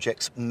manner of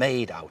objects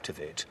made out of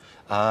it.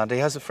 And he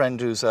has a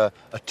friend who's a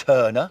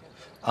turner,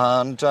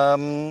 and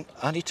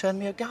he turned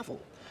me a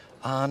gavel.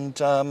 And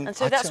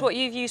so that's what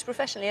you've used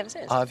professionally ever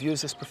since? I've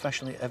used this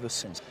professionally ever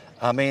since.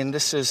 I mean,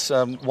 this is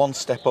one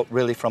step up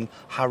really from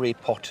Harry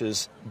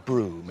Potter's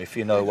broom, if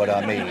you know what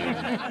I mean.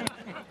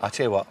 I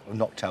tell you what, I've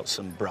knocked out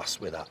some brass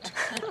with that.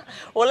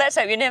 Well, let's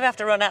hope you never have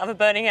to run out of a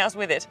burning house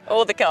with it,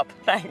 or the cup.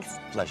 Thanks.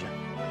 Pleasure.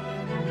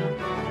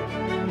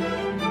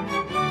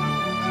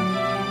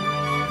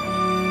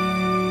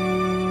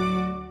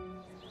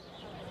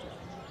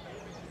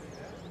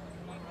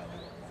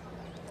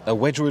 A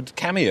Wedgwood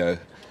cameo.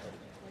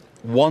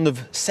 One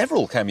of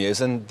several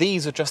cameos, and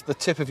these are just the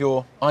tip of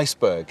your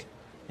iceberg.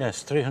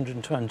 Yes,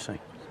 320.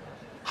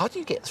 How do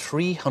you get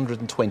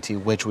 320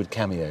 Wedgwood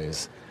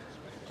cameos?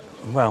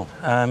 Well,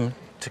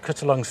 to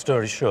cut a long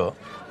story short,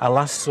 I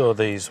last saw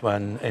these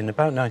in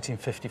about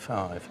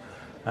 1955,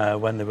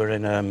 when they were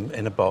in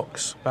a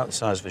box, about the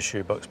size of a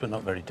shoebox, but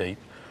not very deep.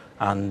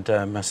 And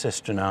my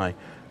sister and I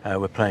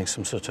were playing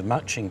some sort of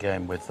matching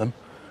game with them.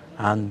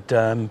 And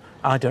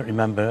I don't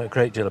remember a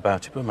great deal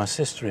about it, but my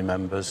sister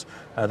remembers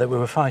that we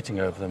were fighting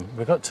over them.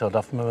 We got told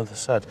off, my mother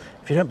said,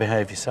 if you don't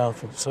behave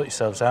yourself and sort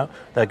yourselves out,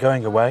 they're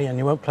going away and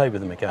you won't play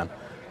with them again.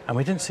 And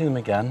we didn't see them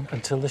again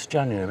until this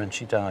January when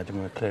she died and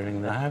we were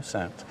clearing the house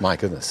out. My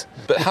goodness.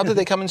 But how did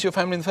they come into your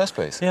family in the first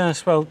place?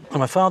 Yes, well,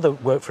 my father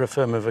worked for a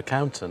firm of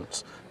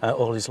accountants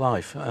all his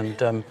life,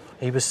 and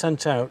he was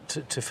sent out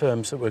to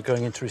firms that were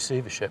going into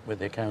receivership with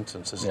the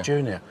accountants as a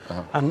junior.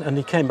 Uh-huh. And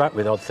he came back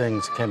with odd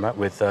things. He came back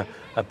with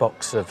a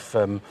box of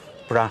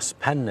brass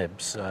pen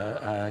nibs,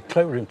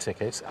 cloakroom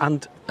tickets,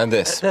 and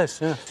this.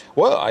 This, yeah.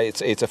 Well,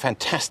 it's a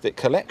fantastic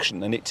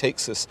collection, and it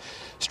takes us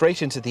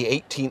straight into the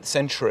 18th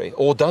century,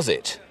 or does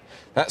it?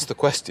 That's the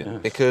question,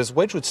 because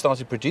Wedgwood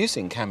started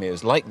producing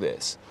cameos like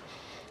this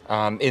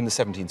in the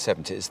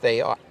 1770s.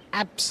 They are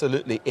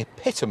absolutely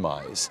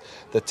epitomise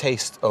the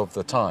taste of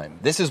the time.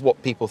 This is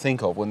what people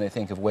think of when they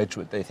think of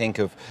Wedgwood. They think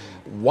of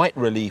white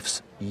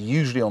reliefs,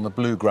 usually on the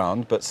blue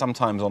ground, but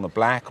sometimes on a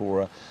black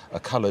or a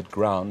coloured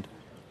ground.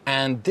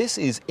 And this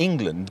is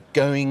England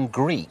going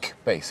Greek,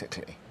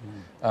 basically.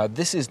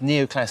 This is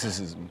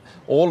neoclassicism.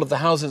 All of the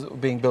houses that were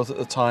being built at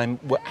the time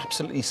were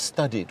absolutely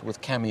studded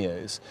with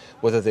cameos,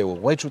 whether they were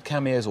Wedgwood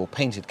cameos or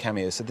painted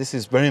cameos. So this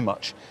is very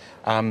much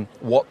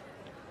what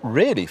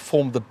really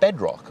formed the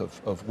bedrock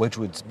of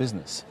Wedgwood's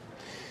business.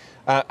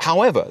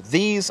 However,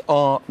 these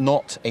are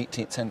not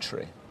 18th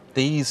century.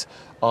 These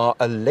are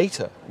a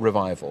later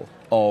revival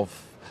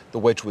of the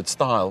Wedgwood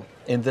style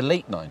in the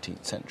late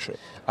 19th century.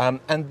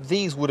 And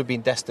these would have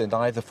been destined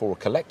either for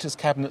collector's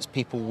cabinets.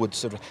 People would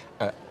sort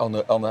of,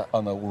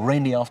 on a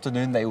rainy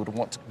afternoon, they would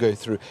want to go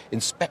through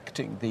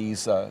inspecting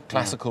these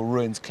classical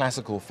ruins,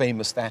 classical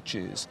famous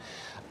statues.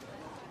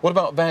 What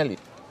about value?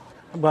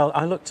 Well,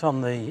 I looked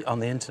on the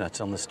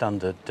internet, on the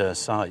standard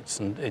sites,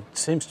 and it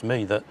seems to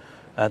me that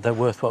they're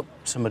worth what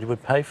somebody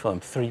would pay for them,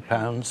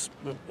 £3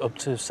 up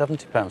to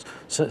 £70.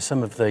 So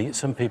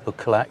some people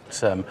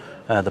collect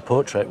the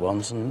portrait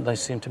ones, and they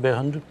seem to be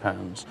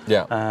 £100.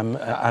 Yeah.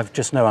 I've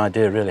just no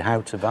idea really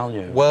how to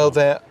value. Well,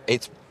 there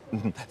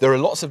are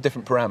lots of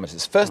different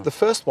parameters. The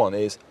first one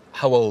is,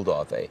 how old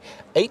are they?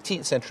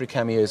 18th century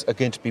cameos are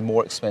going to be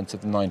more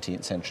expensive than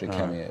 19th century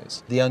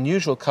cameos. The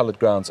unusual coloured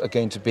grounds are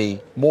going to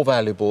be more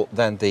valuable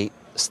than the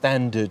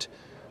standard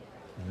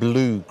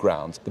blue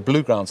grounds. The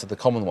blue grounds are the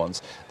common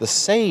ones. The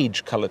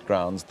sage coloured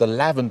grounds, the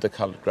lavender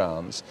coloured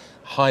grounds,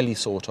 highly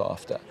sought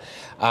after.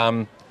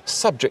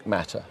 Subject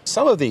matter.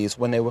 Some of these,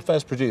 when they were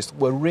first produced,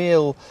 were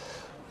real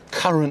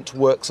current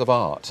works of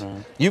art.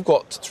 You've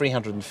got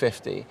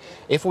 350.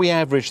 If we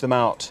average them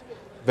out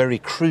very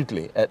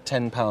crudely at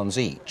 £10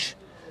 each,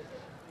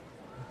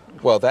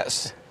 well,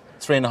 that's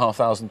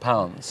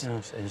 £3,500.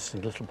 Yeah, it's a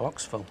little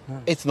box full. Yeah.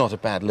 It's not a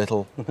bad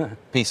little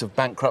piece of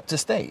bankrupt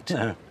estate.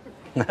 No,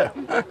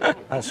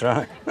 that's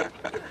right.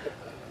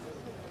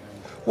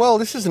 Well,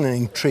 this is an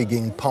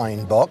intriguing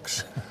pine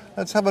box.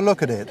 Let's have a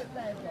look at it.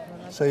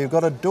 So you've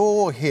got a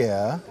door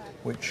here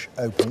which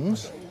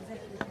opens,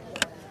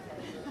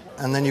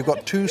 and then you've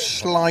got two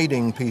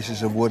sliding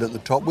pieces of wood at the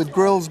top with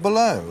grills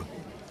below.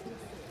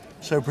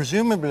 So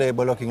presumably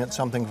we're looking at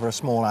something for a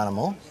small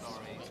animal.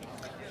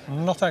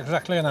 Not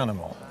exactly an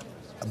animal.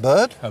 A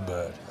bird? A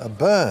bird. A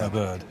bird? A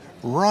bird.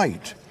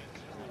 Right.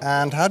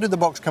 And how did the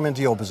box come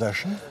into your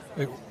possession?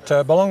 It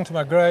belonged to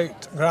my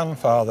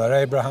great-grandfather,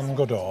 Abraham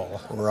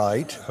Goodall.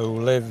 Right.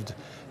 Who lived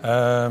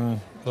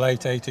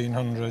late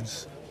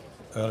 1800s,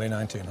 early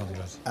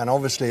 1900s. And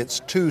obviously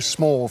it's too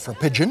small for a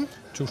pigeon.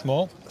 Too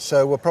small.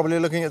 So we're probably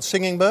looking at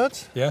singing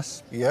birds?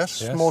 Yes.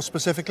 Yes, more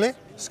specifically?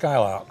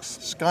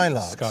 Skylarks.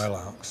 Skylarks.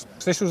 Skylarks.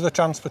 This was the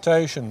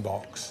transportation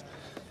box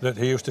that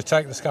he used to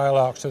take the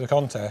skylarks to the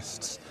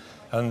contests,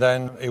 and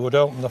then he would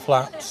open the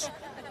flaps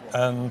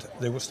and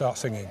they would start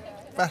singing.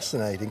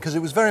 Fascinating, because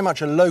it was very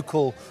much a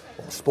local,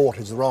 sport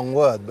is the wrong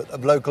word, but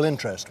of local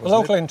interest, wasn't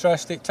Local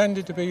interest, it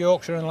tended to be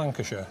Yorkshire and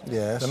Lancashire.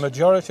 Yes. The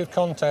majority of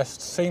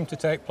contests seemed to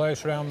take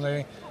place around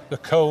the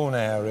Colne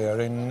area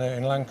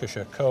in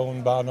Lancashire,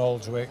 Colne,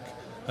 Barnoldswick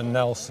and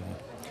Nelson.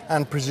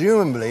 And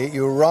presumably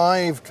you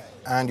arrived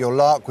and your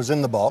lark was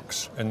in the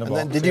box. In the box,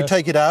 box, then did you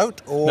take it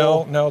out?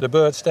 Or? No, the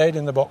bird stayed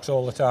in the box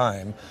all the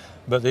time,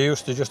 but they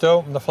used to just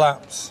open the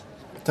flaps.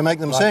 To make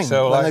them sing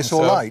when they saw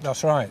light?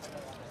 That's right,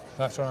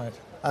 that's right.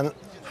 And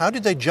how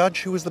did they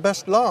judge who was the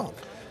best lark?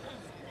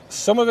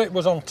 Some of it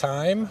was on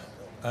time.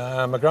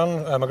 My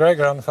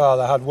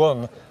great-grandfather had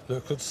one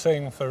that could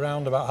sing for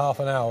around about half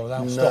an hour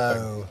without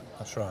stopping.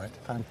 That's right.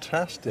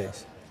 Fantastic.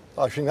 Yes.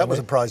 I think that was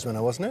a prize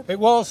winner, wasn't it? It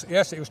was,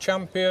 yes. It was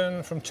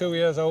champion from 2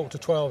 years old to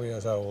 12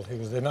 years old. He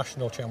was the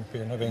national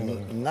champion of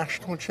England.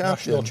 National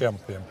champion? National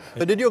champion.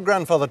 But did your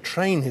grandfather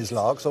train his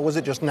larks, or was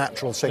it just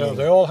natural singing? No,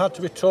 they all had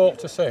to be taught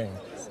to sing.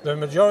 The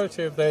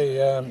majority of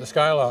the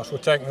skylarks were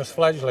taken as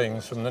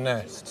fledglings from the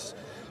nests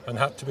and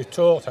had to be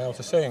taught how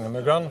to sing. And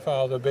my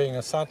grandfather, being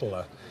a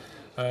saddler,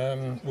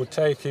 would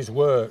take his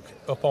work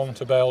up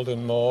onto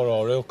Belden Moor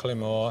or Ilkley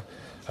Moor,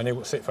 and he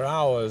would sit for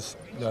hours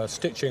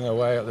stitching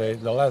away at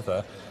the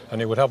leather,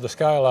 and he would have the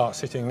skylark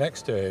sitting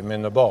next to him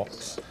in the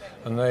box,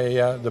 and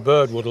the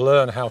bird would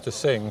learn how to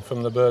sing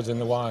from the birds in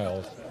the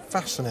wild.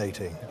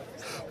 Fascinating.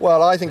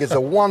 Well, I think it's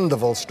a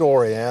wonderful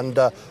story, and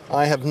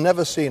I have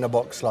never seen a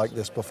box like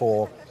this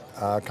before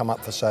come up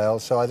for sale,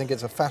 so I think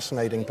it's a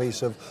fascinating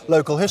piece of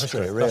local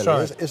history, really,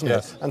 right. Isn't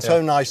yes. it? And so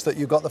nice that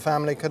you got the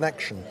family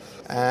connection.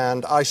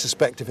 And I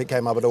suspect if it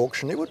came up at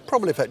auction, it would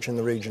probably fetch in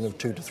the region of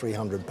 £200 to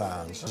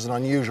 £300. It's an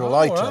unusual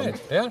item,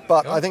 right. Yeah.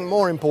 But I think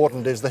more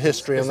important is the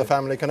history and the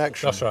family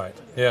connection. That's right,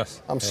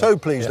 yes. I'm so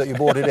pleased that you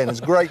brought it in. It's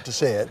great to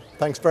see it.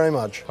 Thanks very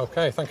much.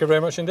 OK, thank you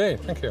very much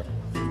indeed. Thank you.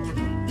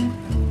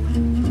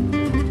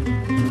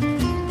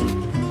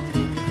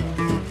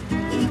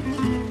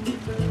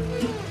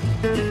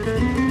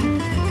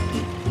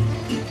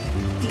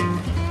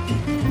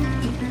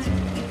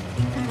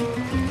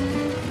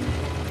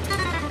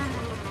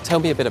 Tell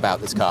me a bit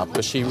about this car,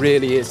 because she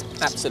really is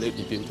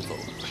absolutely beautiful.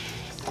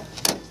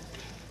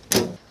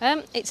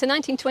 It's a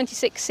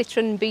 1926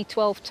 Citroën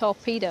B12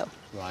 Torpedo.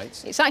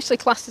 Right. It's actually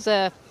classed as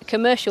a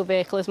commercial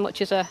vehicle as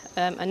much as a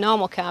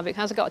normal car, but it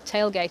has got a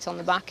tailgate on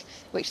the back,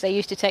 which they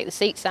used to take the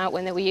seats out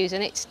when they were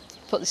using it,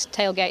 put the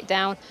tailgate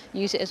down,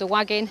 use it as a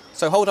wagon.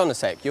 So hold on a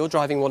sec, you're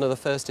driving one of the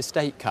first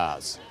estate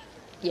cars?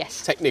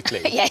 Yes.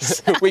 Technically?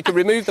 Yes. We can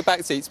remove the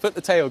back seats, put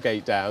the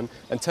tailgate down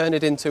and turn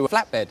it into a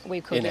flatbed, we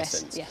could, in yes,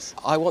 essence. Yes.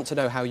 I want to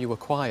know how you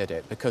acquired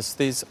it, because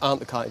these aren't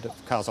the kind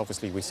of cars,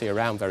 obviously, we see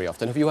around very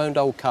often. Have you owned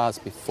old cars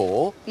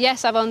before?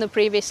 Yes, I've owned them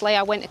previously.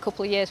 I went a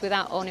couple of years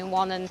without owning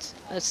one, and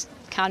as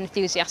car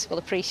enthusiasts will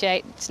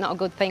appreciate, it's not a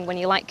good thing when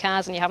you like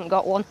cars and you haven't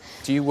got one.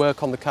 Do you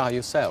work on the car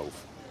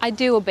yourself? I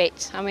do a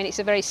bit. I mean, it's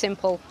a very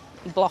simple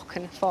block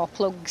and 4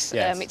 plugs.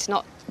 Yes. It's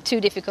not too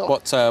difficult.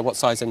 What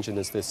size engine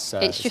is this?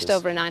 It's just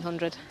over a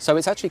 900. So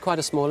it's actually quite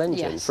a small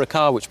engine Yes. for a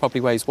car which probably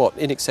weighs, what,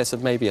 in excess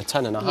of maybe 1.5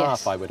 tons,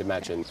 Yes. I would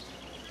imagine.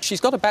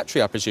 She's got a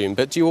battery, I presume,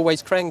 but do you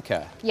always crank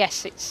her?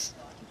 Yes, it's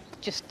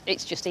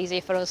it's just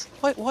easier for us.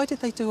 Why did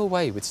they do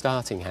away with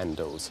starting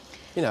handles?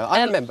 You know,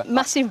 I remember...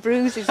 Massive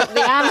bruises at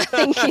the arm, I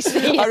think you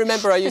see. I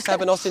remember I used to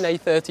have an Austin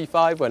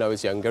A35 when I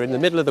was younger. In the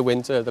middle of the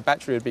winter, the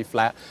battery would be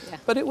flat,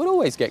 but it would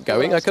always get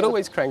going. I could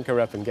always crank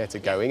her up and get her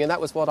going, and that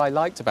was what I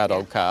liked about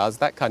old cars,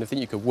 that kind of thing.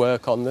 You could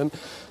work on them.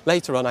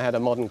 Later on, I had a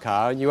modern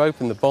car, and you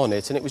open the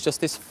bonnet, and it was just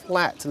this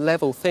flat,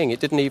 level thing. It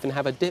didn't even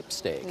have a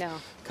dipstick. No.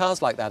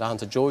 Cars like that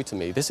aren't a joy to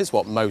me. This is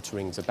what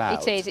motoring's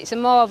about. It is. It's a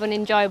more of an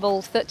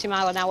enjoyable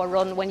 30-mile-an-hour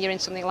run when you're in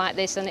something like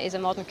this than it is a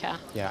modern car.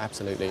 Yeah,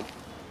 absolutely.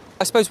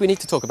 I suppose we need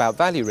to talk about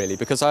value, really,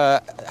 because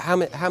how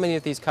many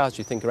of these cars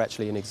do you think are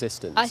actually in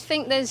existence? I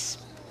think there's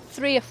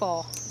 3 or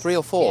 4. 3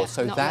 or 4, yeah,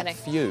 so not that many.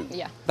 few.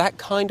 Yeah. That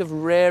kind of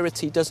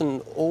rarity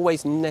doesn't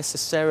always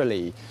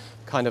necessarily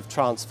kind of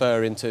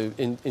transfer into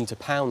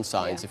pound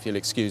signs, if you'll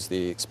excuse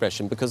the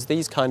expression, because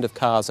these kind of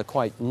cars are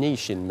quite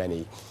niche in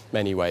many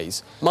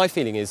ways. My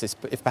feeling is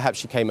if perhaps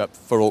she came up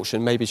for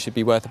auction, maybe she'd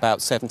be worth about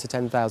 £7,000 to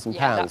 £10,000.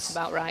 Yeah, that's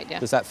about right, yeah.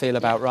 Does that feel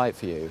about right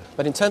for you?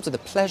 But in terms of the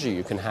pleasure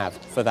you can have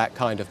for that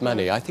kind of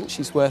money, I think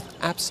she's worth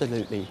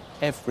absolutely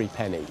every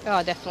penny.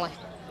 Oh, definitely.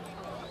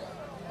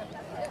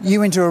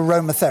 You into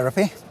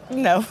aromatherapy?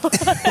 No.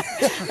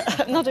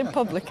 Not in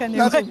public, anyway.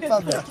 Not in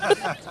public.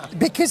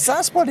 Because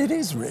that's what it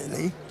is,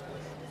 really.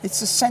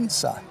 It's a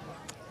sensor.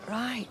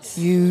 Right.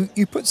 You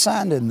put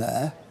sand in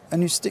there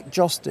and you stick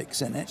joss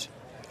sticks in it,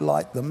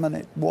 light them, and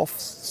it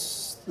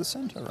wafts the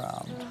scent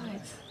around.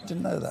 Right.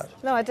 Didn't know that?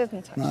 No, I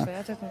didn't, actually. No.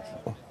 I didn't.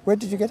 Where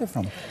did you get it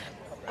from?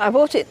 I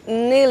bought it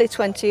nearly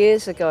 20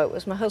 years ago. It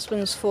was my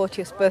husband's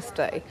 40th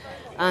birthday,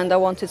 and I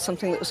wanted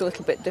something that was a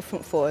little bit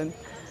different for him.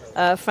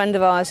 A friend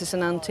of ours is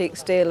an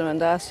antiques dealer,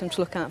 and I asked him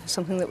to look out for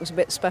something that was a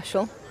bit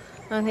special,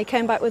 and he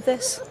came back with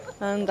this,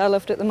 and I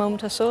loved it the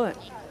moment I saw it.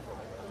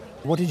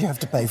 What did you have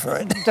to pay for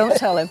it? Don't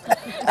tell him.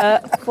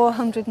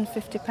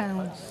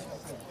 £450.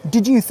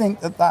 Did you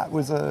think that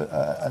was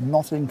a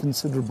not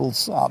inconsiderable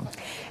sum?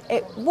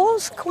 It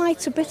was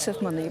quite a bit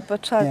of money,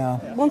 but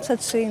once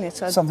I'd seen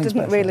it, I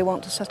didn't really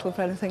want to settle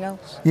for anything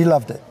else. You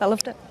loved it? I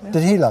loved it. Yeah.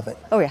 Did he love it?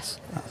 Oh, yes.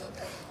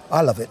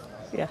 I love it.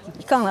 Yeah,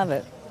 you can't have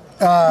it.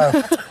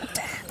 I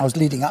was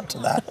leading up to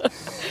that.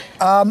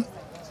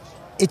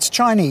 It's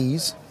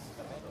Chinese.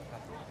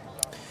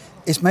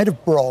 It's made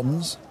of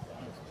bronze,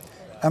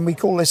 and we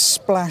call this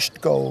splashed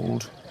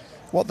gold.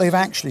 What they've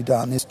actually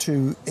done is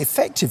to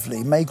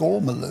effectively make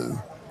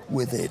ormolu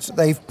with it.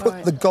 They've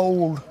put the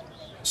gold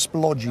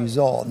splodges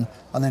on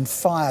and then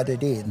fired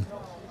it in.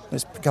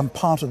 It's become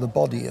part of the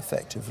body,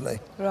 effectively.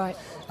 Right.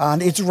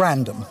 And it's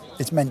random.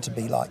 It's meant to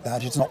be like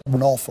that. It's not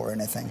one off or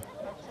anything.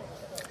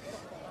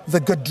 The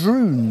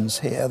gadroons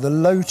here, the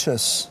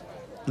lotus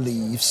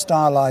leaves,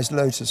 stylized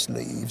lotus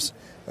leaves,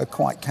 are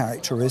quite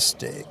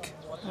characteristic.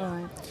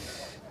 Right.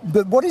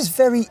 But what is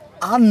very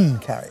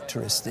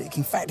uncharacteristic,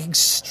 in fact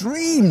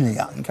extremely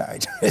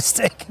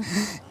uncharacteristic,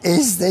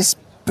 is this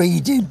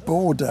beaded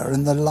border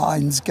and the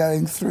lines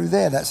going through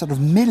there. That sort of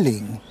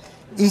milling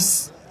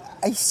it's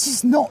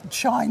just not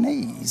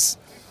Chinese.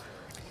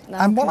 No,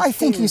 and what I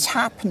think is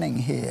happening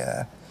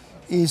here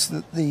is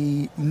that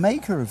the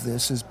maker of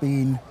this has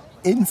been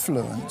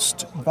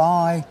influenced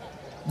by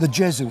the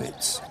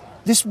Jesuits.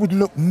 This would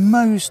look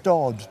most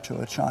odd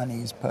to a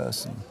Chinese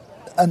person,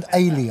 an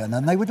alien,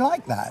 and they would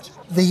like that.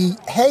 The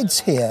heads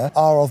here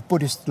are of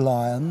Buddhist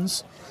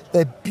lions.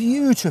 They're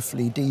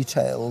beautifully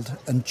detailed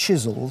and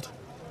chiselled,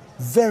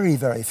 very,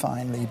 very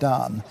finely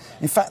done.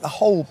 In fact, the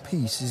whole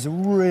piece is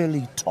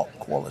really top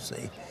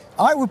quality.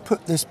 I would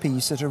put this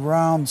piece at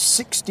around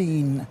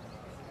 1680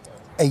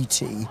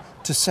 to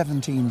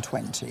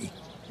 1720.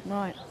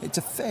 Right. It's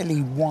a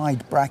fairly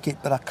wide bracket,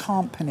 but I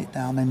can't pin it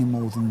down any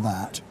more than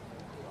that.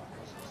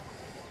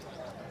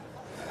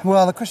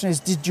 Well, the question is,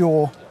 did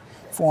your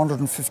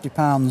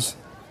 £450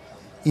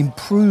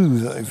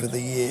 improve over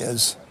the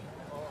years?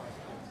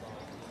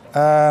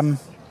 I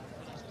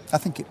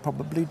think it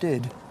probably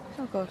did.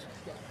 Oh, God.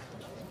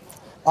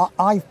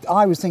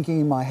 I was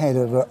thinking in my head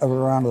of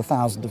around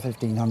 £1,000 to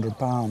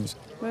 £1,500.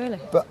 Really?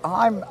 But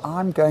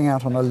I'm going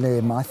out on a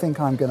limb. I think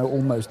I'm going to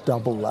almost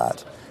double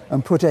that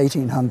and put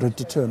 £1,800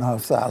 to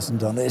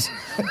 £2,500 on it.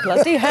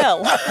 Bloody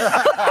hell.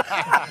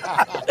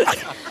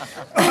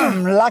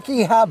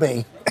 Lucky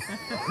hubby.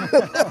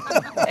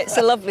 It's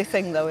a lovely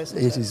thing, though, isn't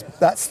it? It is.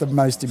 That's the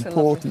most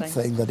important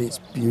thing, that it's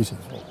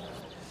beautiful.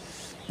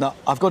 Now,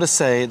 I've got to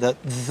say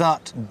that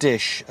that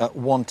dish at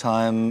one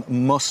time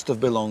must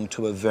have belonged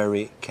to a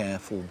very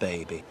careful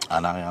baby.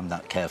 And I am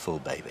that careful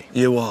baby.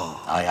 You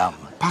are? I am.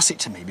 Pass it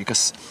to me,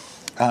 because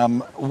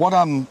what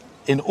I'm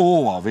in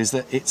awe of is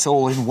that it's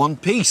all in one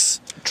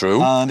piece.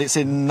 True. And it's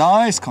in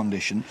nice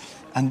condition.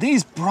 And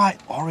these bright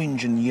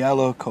orange and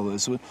yellow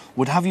colours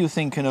would have you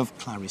thinking of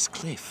Clarice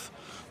Cliff.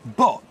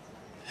 But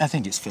I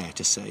think it's fair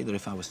to say that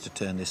if I was to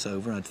turn this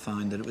over, I'd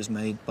find that it was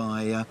made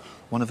by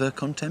one of her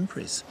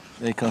contemporaries.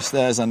 Because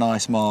there's a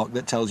nice mark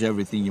that tells you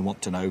everything you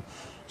want to know.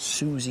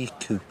 Susie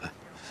Cooper.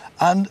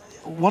 And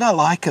what I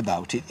like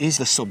about it is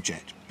the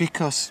subject.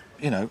 Because,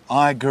 you know,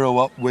 I grew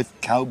up with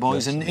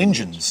cowboys and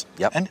Injuns.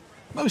 Yep. And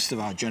Most of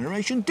our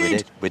generation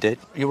did. We did.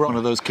 You were one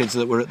of those kids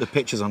that were at the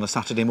pictures on a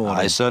Saturday morning.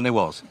 I certainly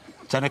was.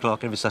 10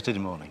 o'clock every Saturday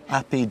morning.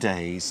 Happy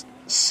days.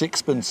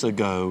 Sixpence a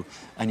go,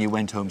 and you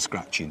went home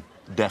scratching.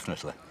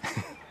 Definitely.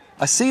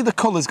 I see the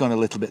colour's gone a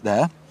little bit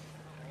there,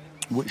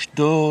 which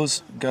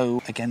does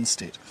go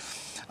against it.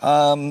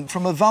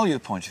 From a value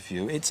point of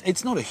view,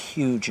 it's not a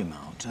huge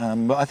amount,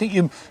 but I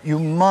think you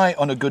might,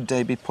 on a good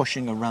day, be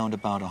pushing around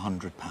about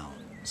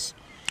 £100.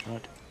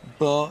 Right.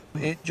 But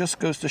it just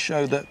goes to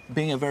show that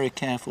being a very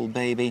careful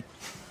baby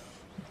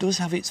does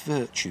have its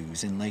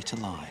virtues in later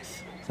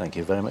life. Thank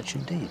you very much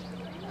indeed.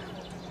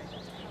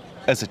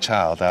 As a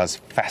child, I was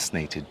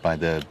fascinated by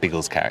the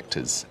Biggles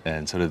characters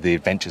and sort of the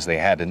adventures they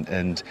had,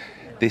 and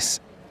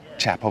this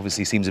chap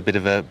obviously seems a bit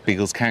of a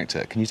Biggles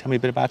character. Can you tell me a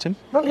bit about him?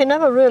 Well, he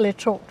never really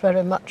talked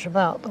very much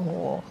about the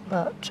war,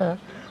 but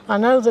I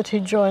know that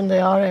he joined the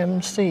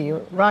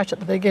RMC right at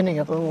the beginning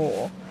of the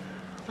war,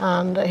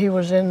 and he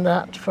was in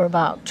that for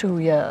about 2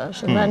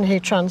 years, and then he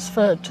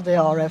transferred to the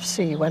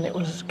RFC when it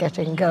was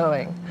getting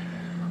going,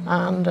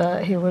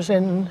 and he was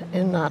in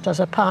that as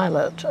a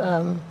pilot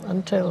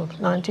until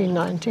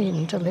 1919,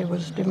 until he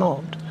was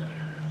demobbed.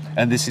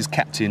 And this is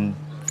Captain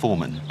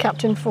Foreman?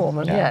 Captain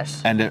Foreman,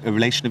 yes. And a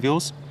relation of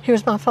yours? He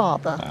was my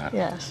father,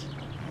 yes.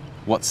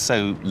 What's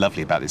so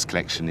lovely about this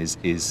collection is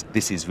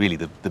this is really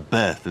the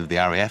birth of the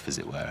RAF, as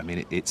it were. I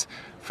mean, it's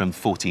from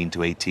 14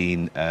 to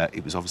 18,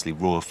 it was obviously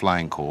Royal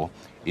Flying Corps.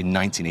 In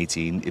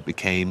 1918, it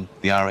became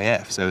the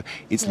RAF. So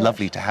it's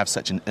lovely to have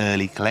such an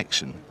early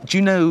collection. Do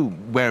you know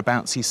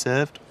whereabouts he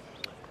served?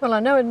 Well, I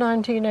know in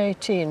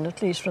 1918,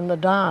 at least from the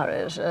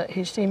diaries,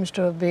 he seems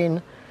to have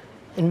been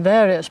in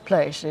various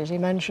places. He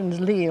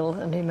mentions Lille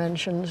and he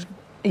mentions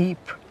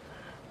Ypres.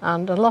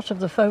 And a lot of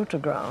the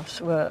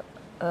photographs were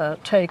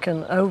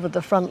taken over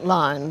the front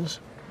lines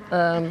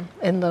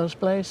in those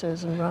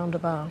places and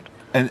roundabout.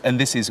 And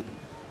this is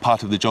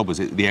part of the job, was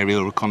it? The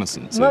aerial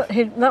reconnaissance?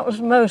 That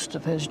was most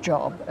of his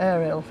job,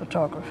 aerial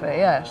photography,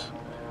 yes.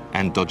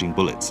 And dodging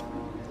bullets.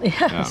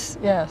 Yes,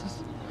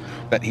 yes.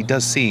 But he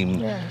does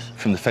seem,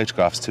 from the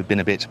photographs, to have been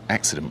a bit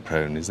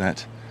accident-prone, is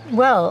that?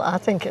 Well, I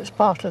think it's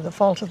partly the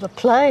fault of the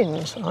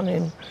planes. I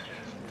mean,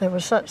 they were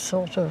such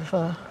sort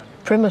of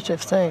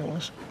primitive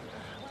things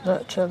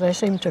that they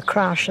seemed to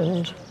crash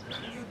and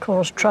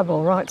cause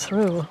trouble right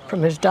through,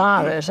 from his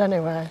diaries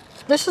anyway.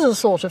 This is the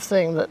sort of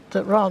thing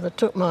that rather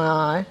took my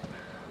eye.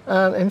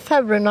 In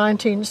February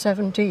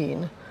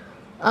 1917,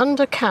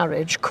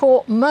 undercarriage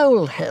caught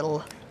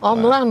molehill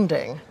on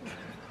landing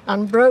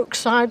and broke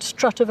side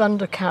strut of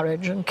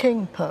undercarriage and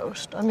king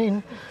post. I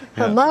mean,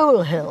 a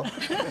molehill.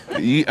 I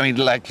mean,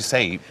 like you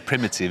say,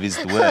 primitive is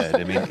the word.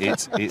 I mean,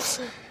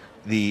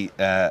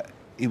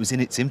 it was in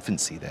its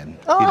infancy then.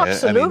 Oh, you know?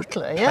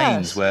 Absolutely, I mean,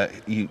 planes were,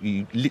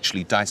 you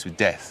literally diced with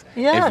death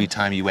every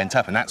time you went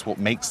up, and that's what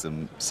makes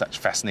them such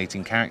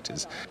fascinating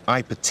characters.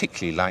 I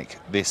particularly like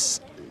this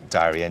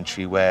diary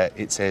entry where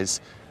it says,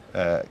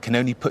 can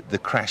only put the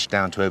crash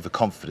down to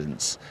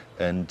overconfidence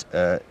and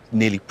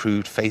nearly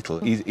proved fatal.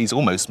 He's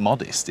almost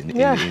modest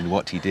in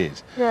what he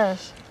did.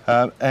 Yes.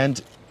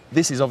 And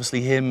this is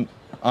obviously him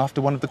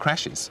after one of the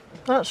crashes.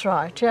 That's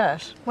right,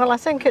 yes. Well, I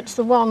think it's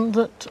the one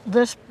that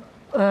this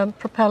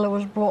propeller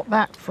was brought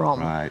back from.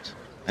 Right.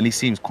 And he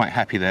seems quite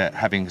happy there,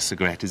 having a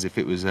cigarette as if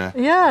it was a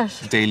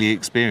daily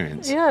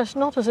experience. Yes,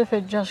 not as if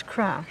it just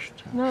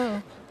crashed,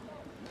 no.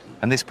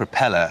 And this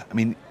propeller, I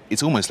mean,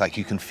 it's almost like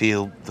you can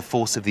feel the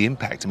force of the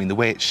impact. I mean, the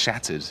way it's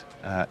shattered,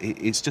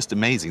 it's just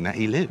amazing that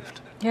he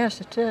lived. Yes,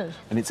 it is.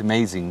 And it's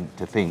amazing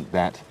to think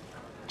that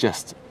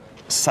just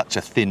such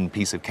a thin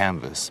piece of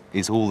canvas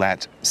is all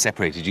that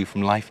separated you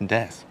from life and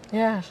death.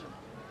 Yes.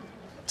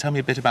 Tell me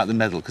a bit about the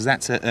medal, because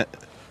that's a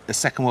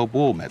Second World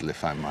War medal,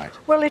 if I'm right.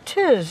 Well, it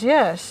is,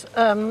 yes.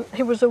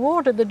 He was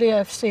awarded the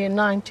DFC in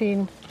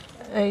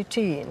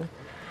 1918,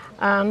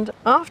 and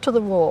after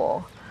the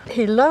war,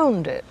 he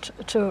loaned it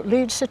to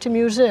Leeds City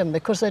Museum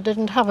because they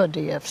didn't have a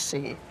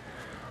DFC.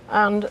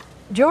 And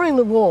during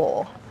the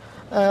war,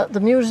 the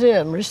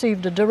museum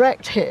received a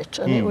direct hit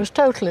and it was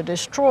totally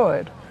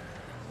destroyed.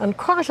 And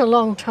quite a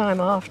long time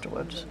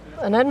afterwards,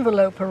 an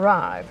envelope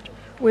arrived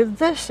with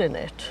this in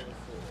it,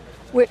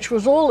 which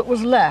was all that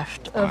was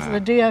left of the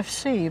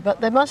DFC,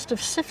 but they must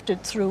have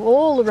sifted through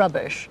all the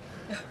rubbish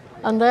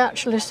and they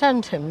actually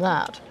sent him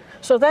that.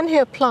 So then he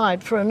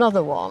applied for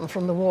another one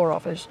from the War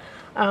Office,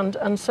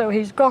 and so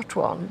he's got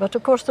one. But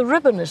of course the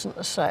ribbon isn't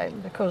the same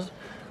because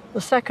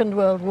the Second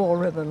World War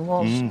ribbon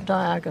was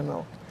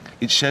diagonal.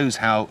 It shows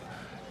how,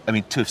 I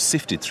mean, to have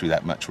sifted through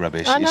that much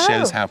rubbish, it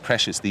shows how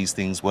precious these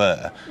things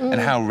were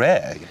and how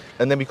rare.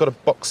 And then we've got a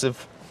box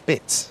of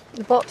bits.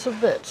 A box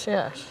of bits,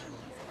 yes.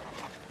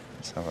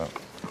 Let's have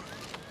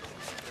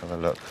a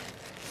look.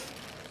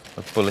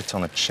 A bullet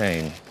on a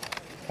chain.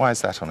 Why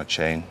is that on a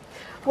chain?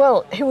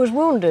 Well, he was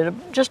wounded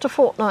just a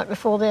fortnight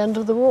before the end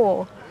of the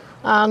war,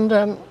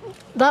 and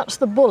that's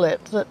the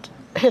bullet that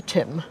hit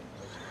him.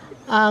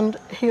 And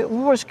he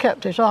always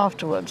kept it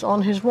afterwards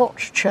on his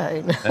watch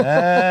chain.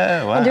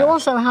 Wow. And he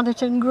also had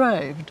it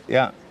engraved.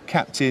 Yeah,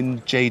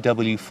 Captain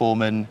J.W.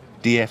 Foreman,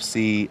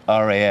 DFC,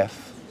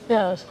 RAF.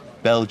 Yes.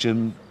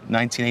 Belgium,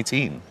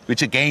 1918,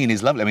 which again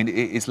is lovely. I mean,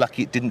 it's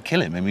lucky it didn't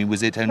kill him. I mean,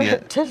 was it only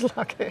It is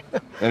lucky.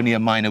 only a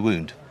minor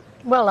wound?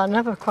 Well, I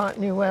never quite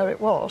knew where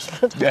it was,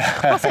 but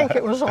I think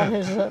it was on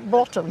his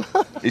bottom.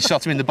 It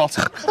shot him in the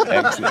bottom.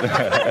 Excellent.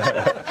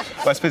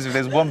 Well, I suppose if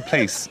there's one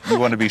place you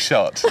want to be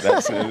shot,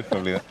 that's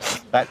probably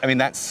that. I mean,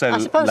 that's so I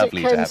suppose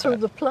lovely it came to have. through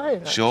the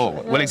plane. Sure.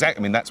 Actually, Well, yeah.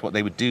 exactly. I mean, that's what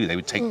they would do. They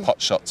would take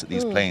pot shots at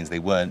these planes. They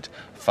weren't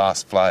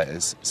fast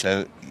flyers,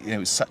 so it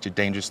was such a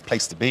dangerous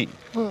place to be.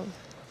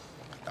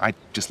 I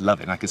just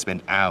love it, and I could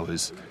spend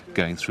hours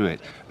going through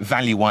it.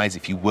 Value-wise,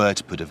 if you were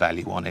to put a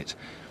value on it,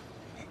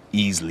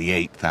 easily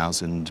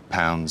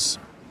 £8,000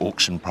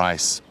 auction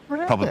price,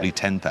 Really? probably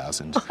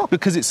 10,000,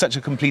 because it's such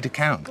a complete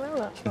account. Well,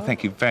 that's And right.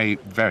 thank you very,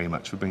 very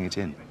much for bringing it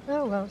in.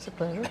 Oh, well, it's a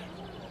pleasure.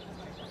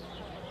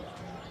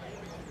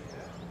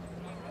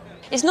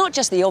 It's not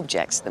just the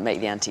objects that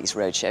make the Antiques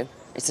Roadshow,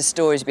 it's the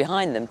stories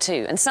behind them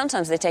too, and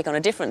sometimes they take on a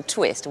different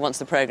twist once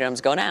the programme's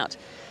gone out.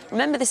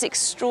 Remember this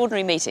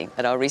extraordinary meeting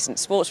at our recent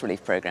Sports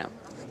Relief programme?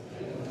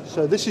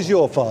 So this is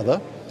your father?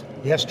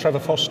 Yes, Trevor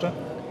Foster.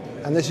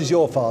 And this is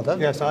your father?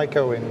 Yes,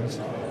 Iko Innes.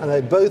 And they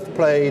both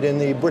played in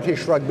the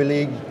British Rugby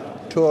League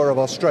tour of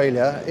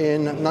Australia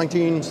in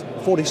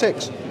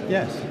 1946?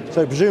 Yes.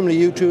 So presumably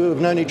you two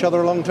have known each other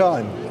a long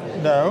time?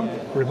 No,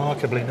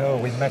 remarkably no.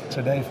 We met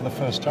today for the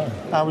first time.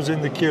 I was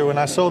in the queue and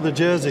I saw the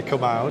jersey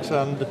come out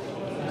and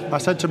I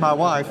said to my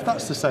wife,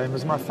 that's the same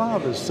as my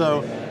father's.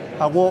 So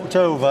I walked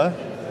over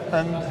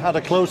and had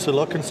a closer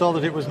look and saw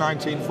that it was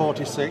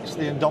 1946,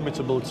 the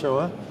Indomitable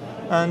Tour,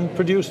 and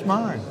produced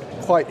mine.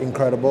 Quite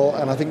incredible,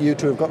 and I think you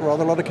two have got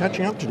rather a lot of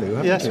catching up to do,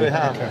 haven't Yes, you? we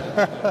have.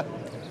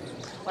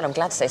 Well, I'm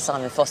glad to say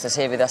Simon Foster's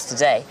here with us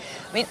today.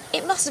 I mean,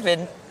 it must have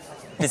been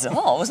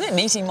bizarre, wasn't it,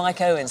 meeting Mike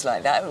Owens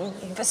like that?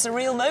 A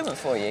surreal moment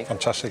for you.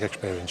 Fantastic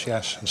experience,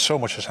 yes, and so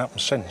much has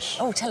happened since.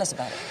 Oh, tell us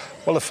about it.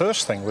 Well, the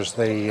first thing was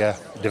the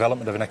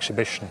development of an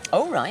exhibition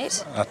Oh,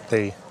 right. at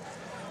the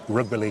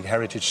Rugby League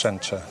Heritage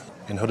Centre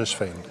in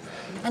Huddersfield.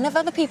 And have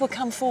other people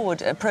come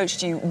forward,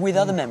 approached you with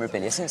other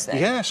memorabilia since then?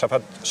 Yes, I've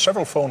had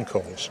several phone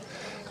calls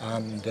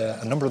and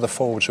a number of the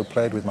forwards who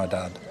played with my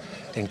dad,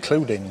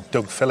 including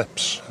Doug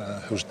Phillips,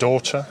 whose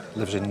daughter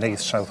lives in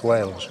Neath, South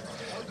Wales,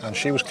 and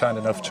she was kind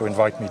enough to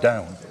invite me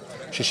down.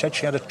 She said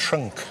she had a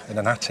trunk in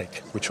an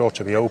attic which ought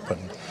to be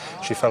opened.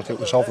 She felt it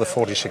was of the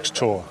 46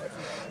 tour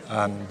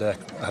and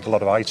had a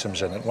lot of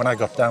items in it. When I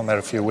got down there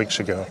a few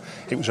weeks ago,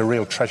 it was a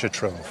real treasure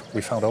trove.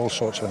 We found all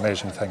sorts of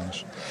amazing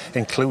things,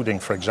 including,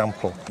 for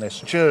example,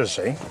 this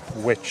jersey,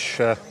 which,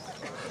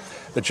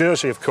 the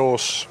jersey, of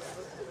course,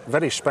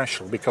 very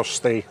special because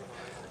the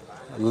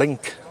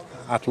link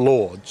at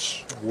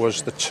Lord's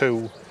was the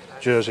two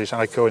jerseys,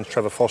 Iko and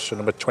Trevor Foster,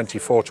 number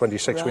 24,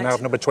 26. Right. We now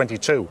have number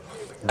 22,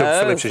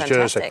 Doug Phillips'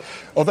 jersey. Fantastic.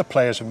 Other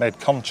players have made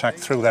contact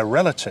through their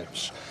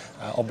relatives.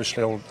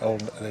 Obviously, all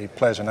the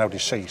players are now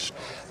deceased,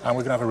 and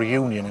we're going to have a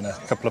reunion in a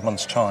couple of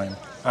months' time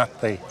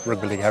at the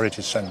Rugby League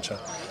Heritage Centre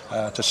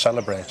to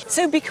celebrate.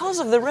 So because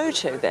of the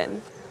roadshow,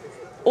 then,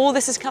 all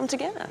this has come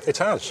together? It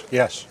has,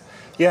 yes.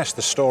 Yes,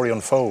 the story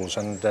unfolds,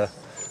 and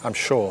I'm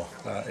sure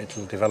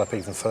it'll develop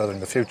even further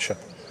in the future.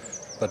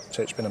 But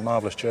it's been a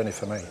marvellous journey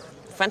for me.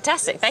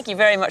 Fantastic. Thank you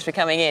very much for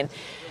coming in.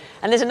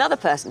 And there's another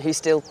person who's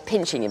still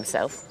pinching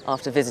himself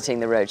after visiting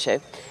the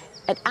roadshow.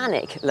 At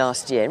Alnwick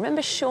last year,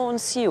 remember Sean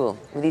Sewell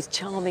with his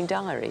charming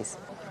diaries?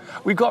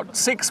 We've got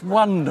 6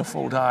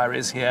 wonderful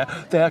diaries here.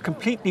 They are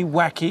completely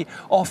wacky,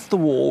 off the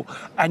wall,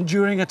 and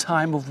during a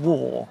time of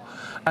war.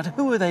 And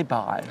who are they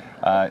by?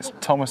 It's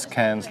Thomas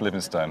Cairns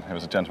Livingstone, who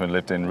was a gentleman who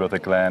lived in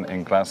Rutherglen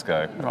in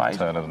Glasgow at the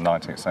turn of the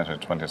 19th century,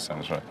 20th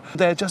century.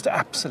 They're just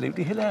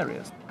absolutely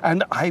hilarious.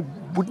 And I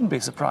wouldn't be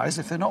surprised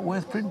if they're not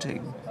worth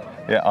printing.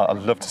 Yeah, I'd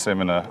love to see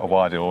him in a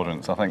wider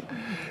audience. I think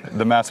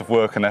the amount of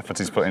work and effort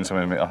he's put into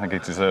him, I think he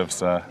deserves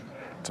to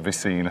be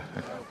seen.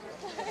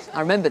 I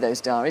remember those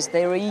diaries.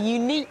 They were a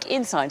unique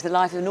insight into the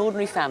life of an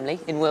ordinary family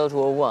in World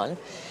War I.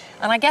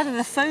 And I gather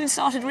the phone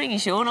started ringing,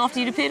 Sean, after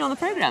you'd appeared on the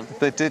programme.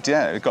 They did,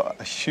 yeah. It got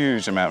a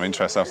huge amount of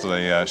interest after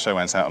the show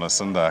went out on a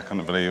Sunday. I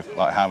couldn't believe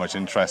how much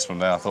interest from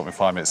there. I thought my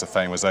 5 minutes of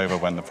fame was over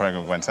when the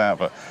programme went out,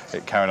 but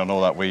it carried on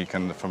all that week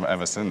and from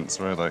ever since,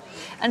 really.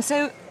 And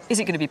so, is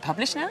it going to be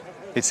published now?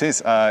 It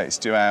is. It's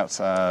due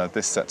out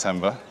this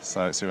September,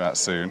 so it's due out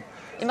soon.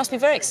 It must be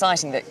very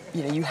exciting that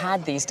you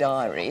had these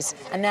diaries,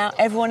 and now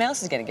everyone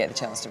else is going to get the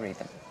chance to read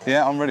them.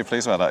 Yeah, I'm really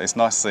pleased about that. It's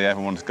nice to see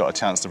everyone's got a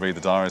chance to read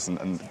the diaries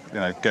and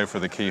go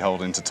through the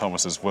keyhole into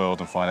Thomas's world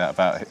and find out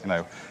about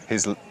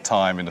his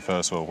time in the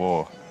First World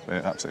War.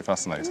 It's absolutely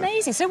fascinating.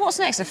 Amazing. So what's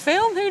next? A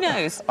film? Who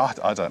knows?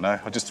 I don't know.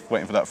 I'm just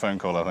waiting for that phone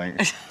call, I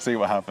think. See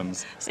what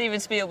happens. Steven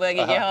Spielberg,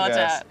 eat your heart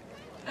yes. out.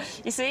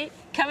 You see,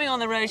 coming on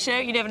the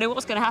roadshow, you never know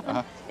what's going to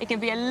happen. It can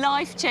be a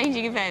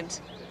life-changing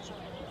event.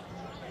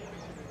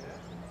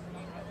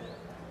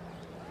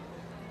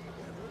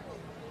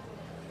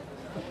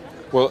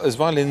 Well, as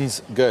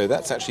violins go,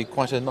 that's actually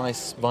quite a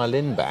nice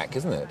violin back,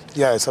 isn't it?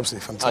 Yeah, it's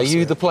absolutely fantastic. Are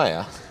you the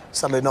player?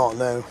 Sadly not,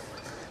 no.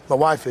 My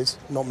wife is,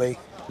 not me.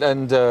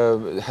 And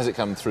has it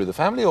come through the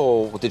family,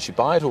 or did she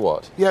buy it, or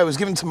what? Yeah, it was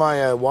given to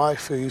my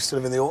wife, who used to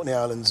live in the Orkney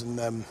Islands,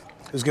 and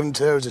It was given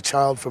to her as a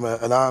child from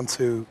an aunt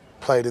who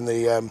played in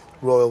the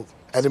Royal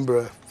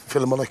Edinburgh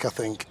Philharmonic, I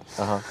think.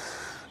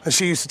 And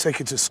she used to take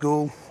it to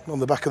school on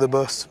the back of the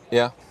bus.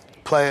 Yeah.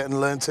 Play it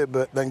and learnt it,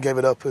 but then gave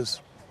it up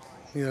as,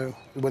 you know,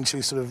 when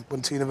she sort of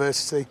went to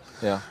university.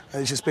 Yeah.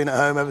 And it's just been at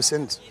home ever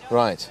since.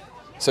 Right.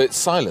 So it's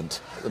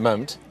silent at the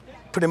moment?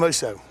 Pretty much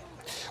so.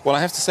 Well, I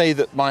have to say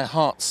that my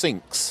heart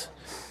sinks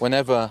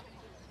whenever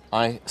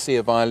I see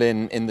a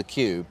violin in the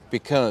cube,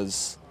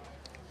 because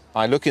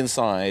I look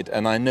inside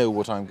and I know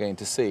what I'm going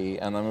to see,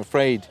 and I'm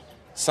afraid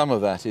some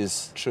of that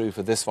is true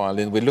for this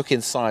violin. We look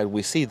inside,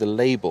 we see the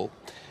label,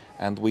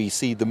 and we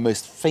see the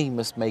most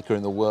famous maker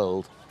in the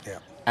world,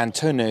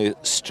 Antonio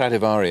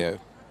Stradivario.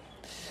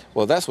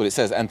 Well, that's what it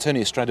says,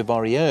 Antonio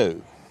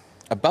Stradivario.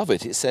 Above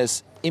it, it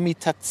says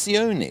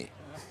Imitazione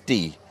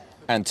di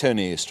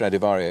Antonio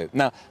Stradivario.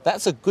 Now,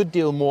 that's a good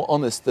deal more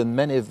honest than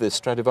many of the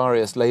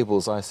Stradivarius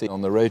labels I see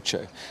on the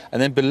Roadshow.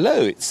 And then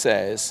below it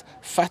says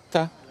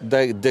Fatta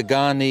da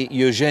Degani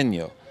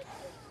Eugenio,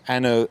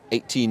 anno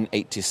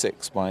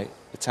 1886. My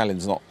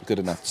Italian's not good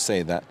enough to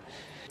say that.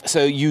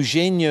 So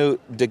Eugenio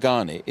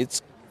Degani,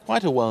 it's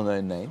quite a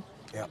well-known name.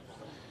 Yeah.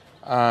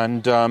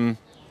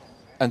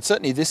 And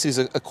certainly this is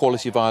a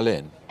quality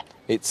violin.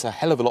 It's a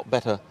hell of a lot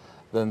better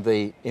than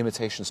the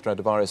imitation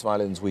Stradivarius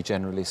violins we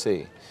generally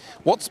see.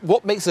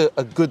 What makes a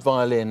good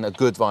violin a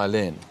good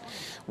violin?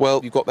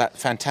 Well, you've got that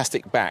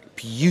fantastic back,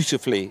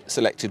 beautifully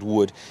selected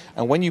wood,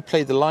 and when you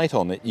play the light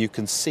on it, you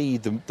can see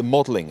the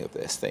modelling of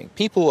this thing.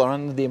 People are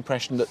under the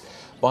impression that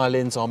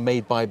violins are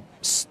made by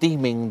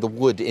steaming the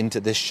wood into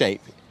this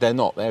shape. They're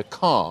not, they're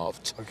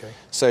carved. Okay.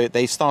 So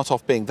they start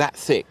off being that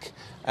thick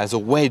as a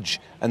wedge,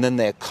 and then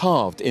they're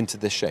carved into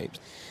this shape.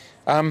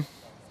 I'm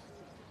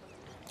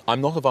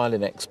not a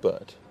violin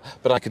expert,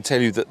 but I can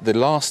tell you that the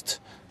last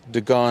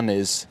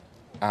Deganis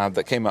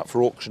that came up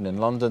for auction in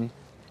London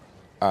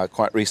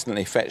quite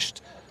recently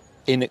fetched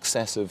in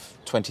excess of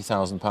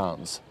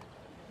 £20,000.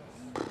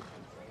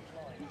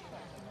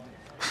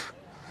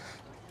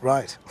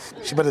 Right.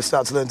 She better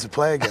start to learn to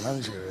play again,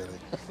 hasn't she, really?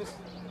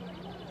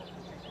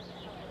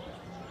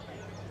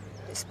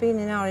 It's been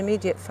in our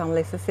immediate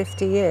family for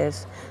 50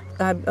 years.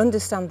 I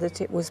understand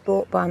that it was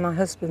bought by my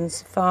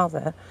husband's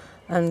father,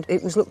 and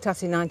it was looked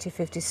at in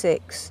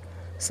 1956,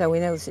 so we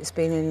know that it's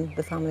been in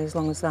the family as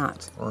long as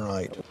that.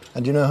 Right.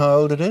 And do you know how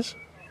old it is?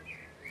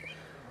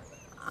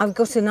 I've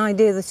got an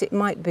idea that it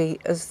might be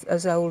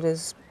as old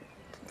as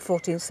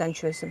 14th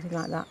century, something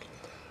like that.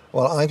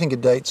 Well, I think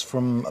it dates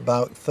from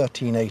about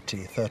 1380,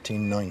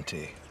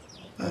 1390,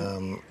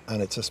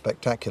 and it's a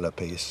spectacular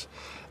piece.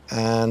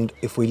 And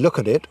if we look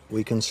at it,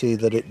 we can see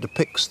that it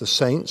depicts the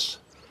saints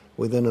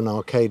within an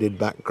arcaded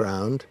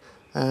background,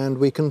 and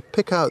we can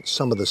pick out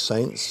some of the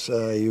saints.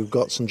 You've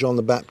got St. John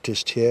the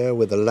Baptist here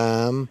with a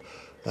lamb.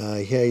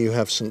 Here you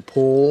have St.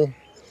 Paul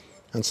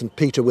and St.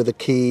 Peter with the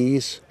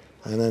keys,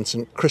 and then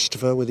St.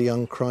 Christopher with the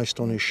young Christ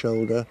on his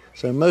shoulder.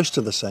 So most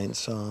of the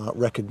saints are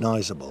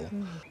recognisable,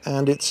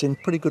 and it's in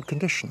pretty good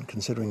condition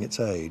considering its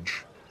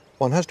age.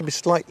 One has to be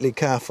slightly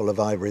careful of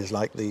ivories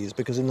like these,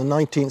 because in the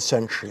 19th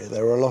century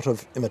there were a lot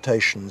of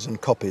imitations and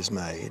copies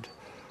made.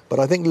 But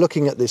I think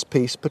looking at this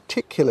piece,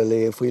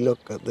 particularly if we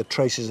look at the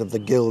traces of the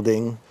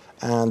gilding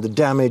and the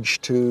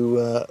damage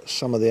to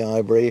some of the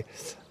ivory,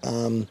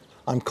 I'm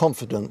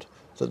confident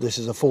that this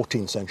is a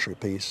 14th century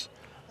piece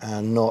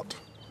and not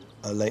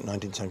a late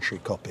 19th century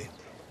copy.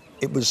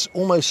 It was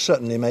almost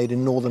certainly made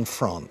in northern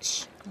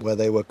France, where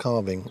they were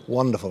carving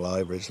wonderful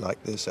ivories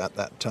like this at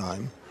that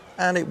time.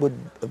 And it would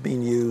have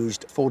been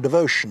used for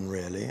devotion,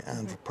 really,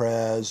 and for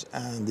prayers,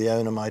 and the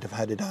owner might have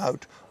had it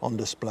out on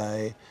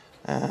display.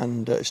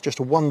 And it's just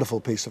a wonderful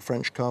piece of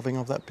French carving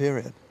of that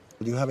period.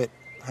 Do you have it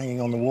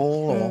hanging on the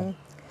wall? Or?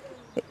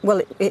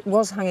 Well, it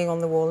was hanging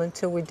on the wall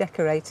until we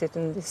decorated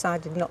and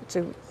decided not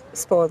to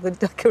spoil the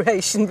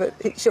decoration, but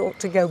it ought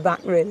to go back,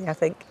 really, I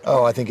think.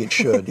 Oh, I think it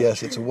should,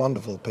 yes. It's a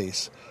wonderful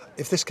piece.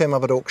 If this came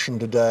up at auction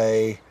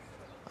today,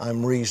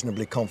 I'm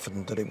reasonably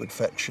confident that it would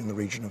fetch in the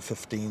region of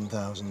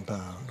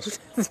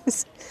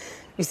 £15,000.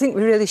 You think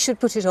we really should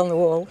put it on the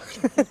wall?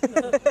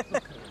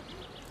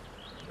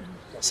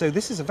 So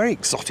this is a very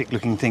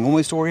exotic-looking thing,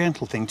 almost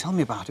oriental thing. Tell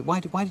me about it. Why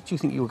did you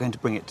think you were going to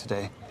bring it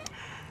today?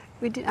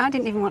 I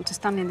didn't even want to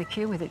stand in the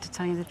queue with it, to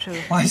tell you the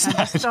truth. Why is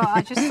that?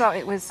 I just thought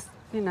it was,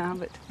 you know,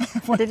 but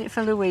I did it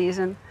for Louise.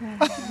 And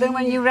then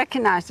when you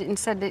recognised it and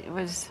said it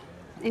was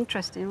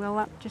interesting, well,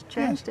 that just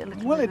changed it a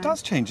little bit. Well, it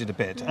does change it a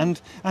bit.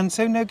 And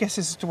so no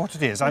guesses as to what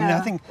it is. I mean,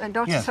 I think... My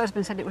daughter's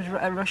husband said it was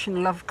a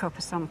Russian love cup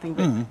or something,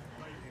 but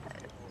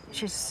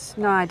she's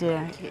no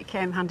idea. It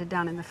came handed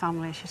down in the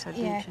family, she said,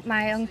 didn't she?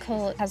 My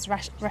uncle has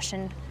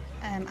Russian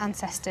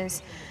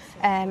ancestors,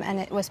 and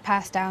it was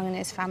passed down in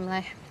his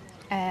family.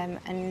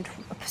 And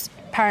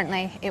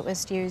apparently it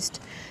was used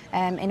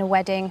in a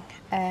wedding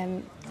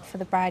for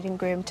the bride and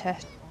groom to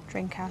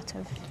drink out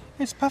of.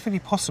 It's perfectly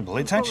possible.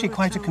 It's actually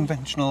quite a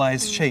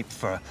conventionalised shape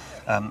for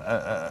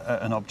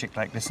an object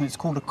like this, and it's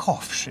called a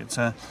kovsh. It's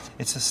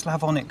a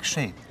Slavonic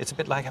shape. It's a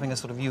bit like having a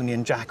sort of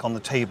Union Jack on the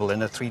table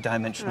in a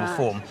three-dimensional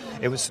form.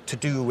 It was to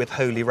do with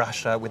Holy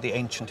Russia, with the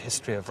ancient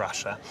history of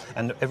Russia,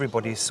 and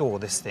everybody saw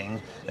this thing.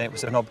 It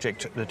was an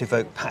object that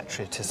evoked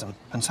patriotism,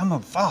 and some are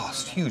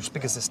vast, huge,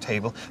 big as this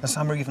table, and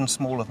some are even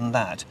smaller than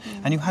that.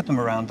 And you had them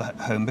around at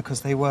home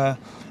because they were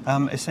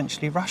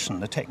essentially Russian.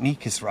 The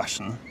technique is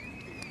Russian.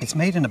 It's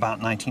made in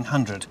about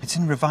 1900. It's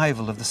in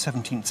revival of the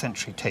 17th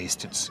century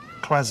taste. It's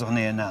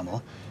cloisonné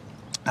enamel,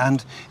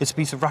 and it's a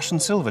piece of Russian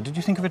silver. Did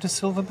you think of it as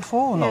silver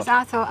before or not?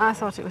 Yes, I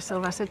thought it was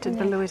silver. I said to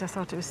Louise I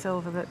thought it was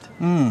silver, but...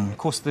 Of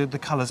course, the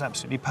colour's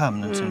absolutely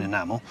permanent in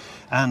enamel,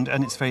 and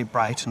it's very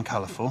bright and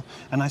colourful.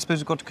 And I suppose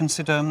we've got to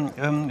consider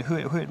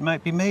who it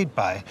might be made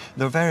by.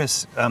 There are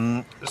various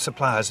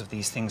suppliers of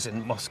these things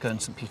in Moscow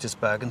and St.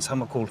 Petersburg, and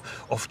some are called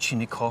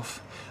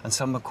Ovchinnikov, and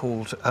some are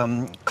called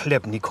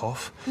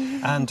Khlebnikov.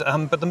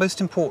 But the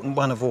most important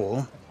one of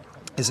all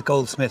is a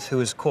goldsmith who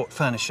was court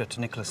furnisher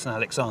to Nicholas and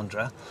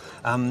Alexandra,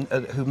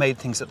 who made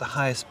things at the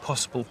highest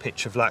possible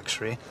pitch of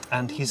luxury,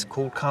 and he's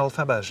called Carl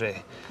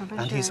Fabergé,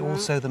 and he's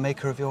also the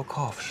maker of your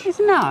kovsh. He's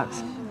not?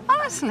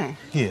 Honestly?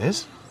 He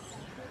is.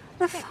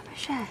 The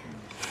Fabergé.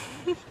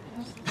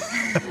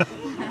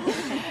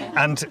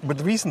 But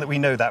the reason that we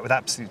know that with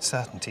absolute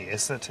certainty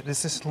is that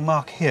there's this little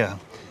mark here,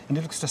 and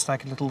it looks just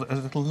like a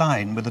little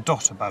line with a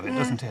dot above it,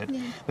 doesn't it?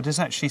 Yeah. But it's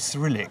actually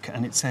Cyrillic,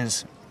 and it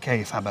says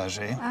K.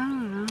 Fabergé.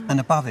 Oh, right. And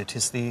above it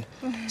is the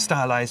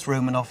stylised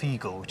Romanov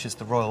eagle, which is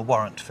the royal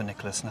warrant for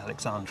Nicholas and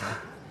Alexandra.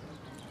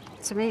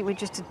 To me, it was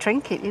just a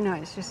trinket, you know,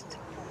 it's just...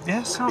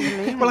 Yes. Can't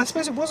believe it. Well, I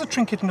suppose it was a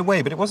trinket in a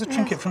way, but it was a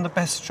trinket from the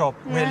best shop,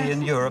 really,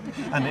 in Europe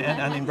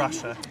and in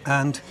Russia.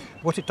 And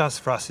what it does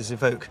for us is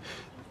evoke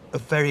a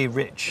very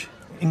rich,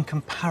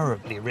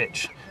 incomparably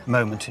rich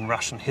moment in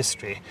Russian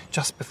history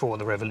just before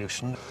the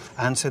revolution.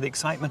 And so the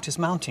excitement is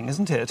mounting,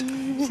 isn't it? Are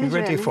you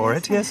ready for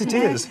it? Yes, it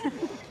is.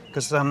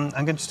 Because I'm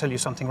going to tell you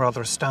something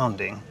rather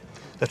astounding,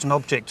 that an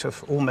object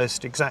of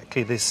almost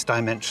exactly these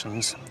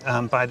dimensions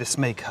by this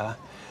maker,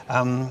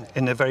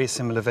 in a very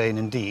similar vein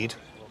indeed,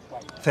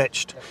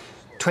 fetched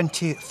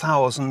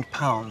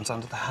 £20,000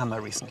 under the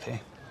hammer recently.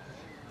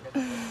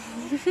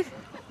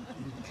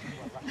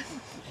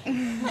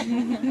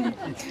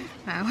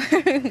 Wow.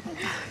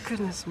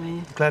 Goodness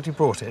me. Glad you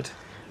brought it.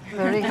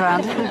 Very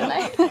glad.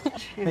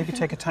 Maybe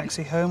take a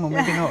taxi home, or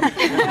maybe not.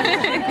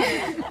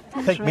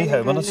 Take me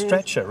home on a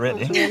stretcher,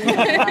 really.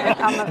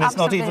 And it's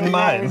not even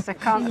mine. I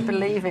can't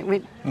believe it.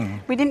 We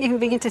didn't even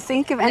begin to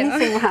think of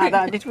anything like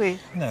that, did we?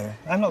 No,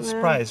 I'm not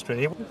surprised,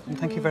 really.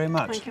 Thank you very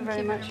much. Thank you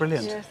very much.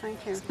 Brilliant. Yes,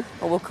 thank you.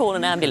 Well, we'll call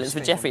an ambulance for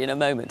Geoffrey in a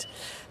moment.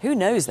 Who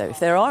knows, though, if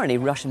there are any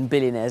Russian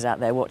billionaires out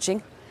there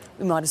watching,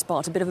 we might have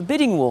sparked a bit of a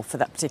bidding war for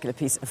that particular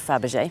piece of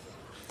Fabergé.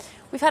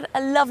 We've had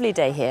a lovely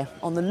day here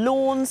on the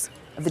lawns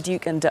of the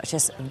Duke and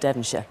Duchess of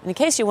Devonshire. And in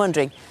case you're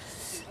wondering,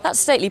 that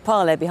stately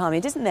parlour behind me,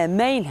 it isn't their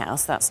main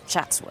house, that's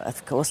Chatsworth,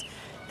 of course.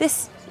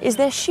 This is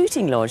their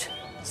shooting lodge.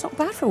 It's not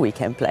bad for a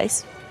weekend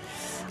place.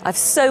 I've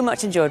so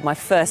much enjoyed my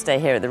first day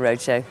here at the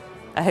Roadshow.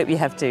 I hope you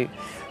have too.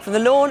 From the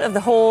lawn of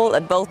the Hall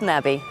at Bolton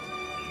Abbey,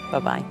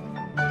 bye-bye.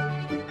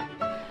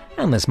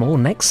 And there's more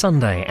next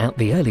Sunday at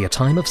the earlier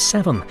time of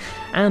 7.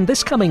 And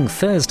this coming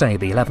Thursday,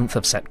 the 11th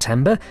of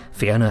September,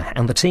 Fiona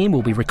and the team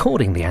will be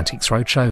recording the Antiques Roadshow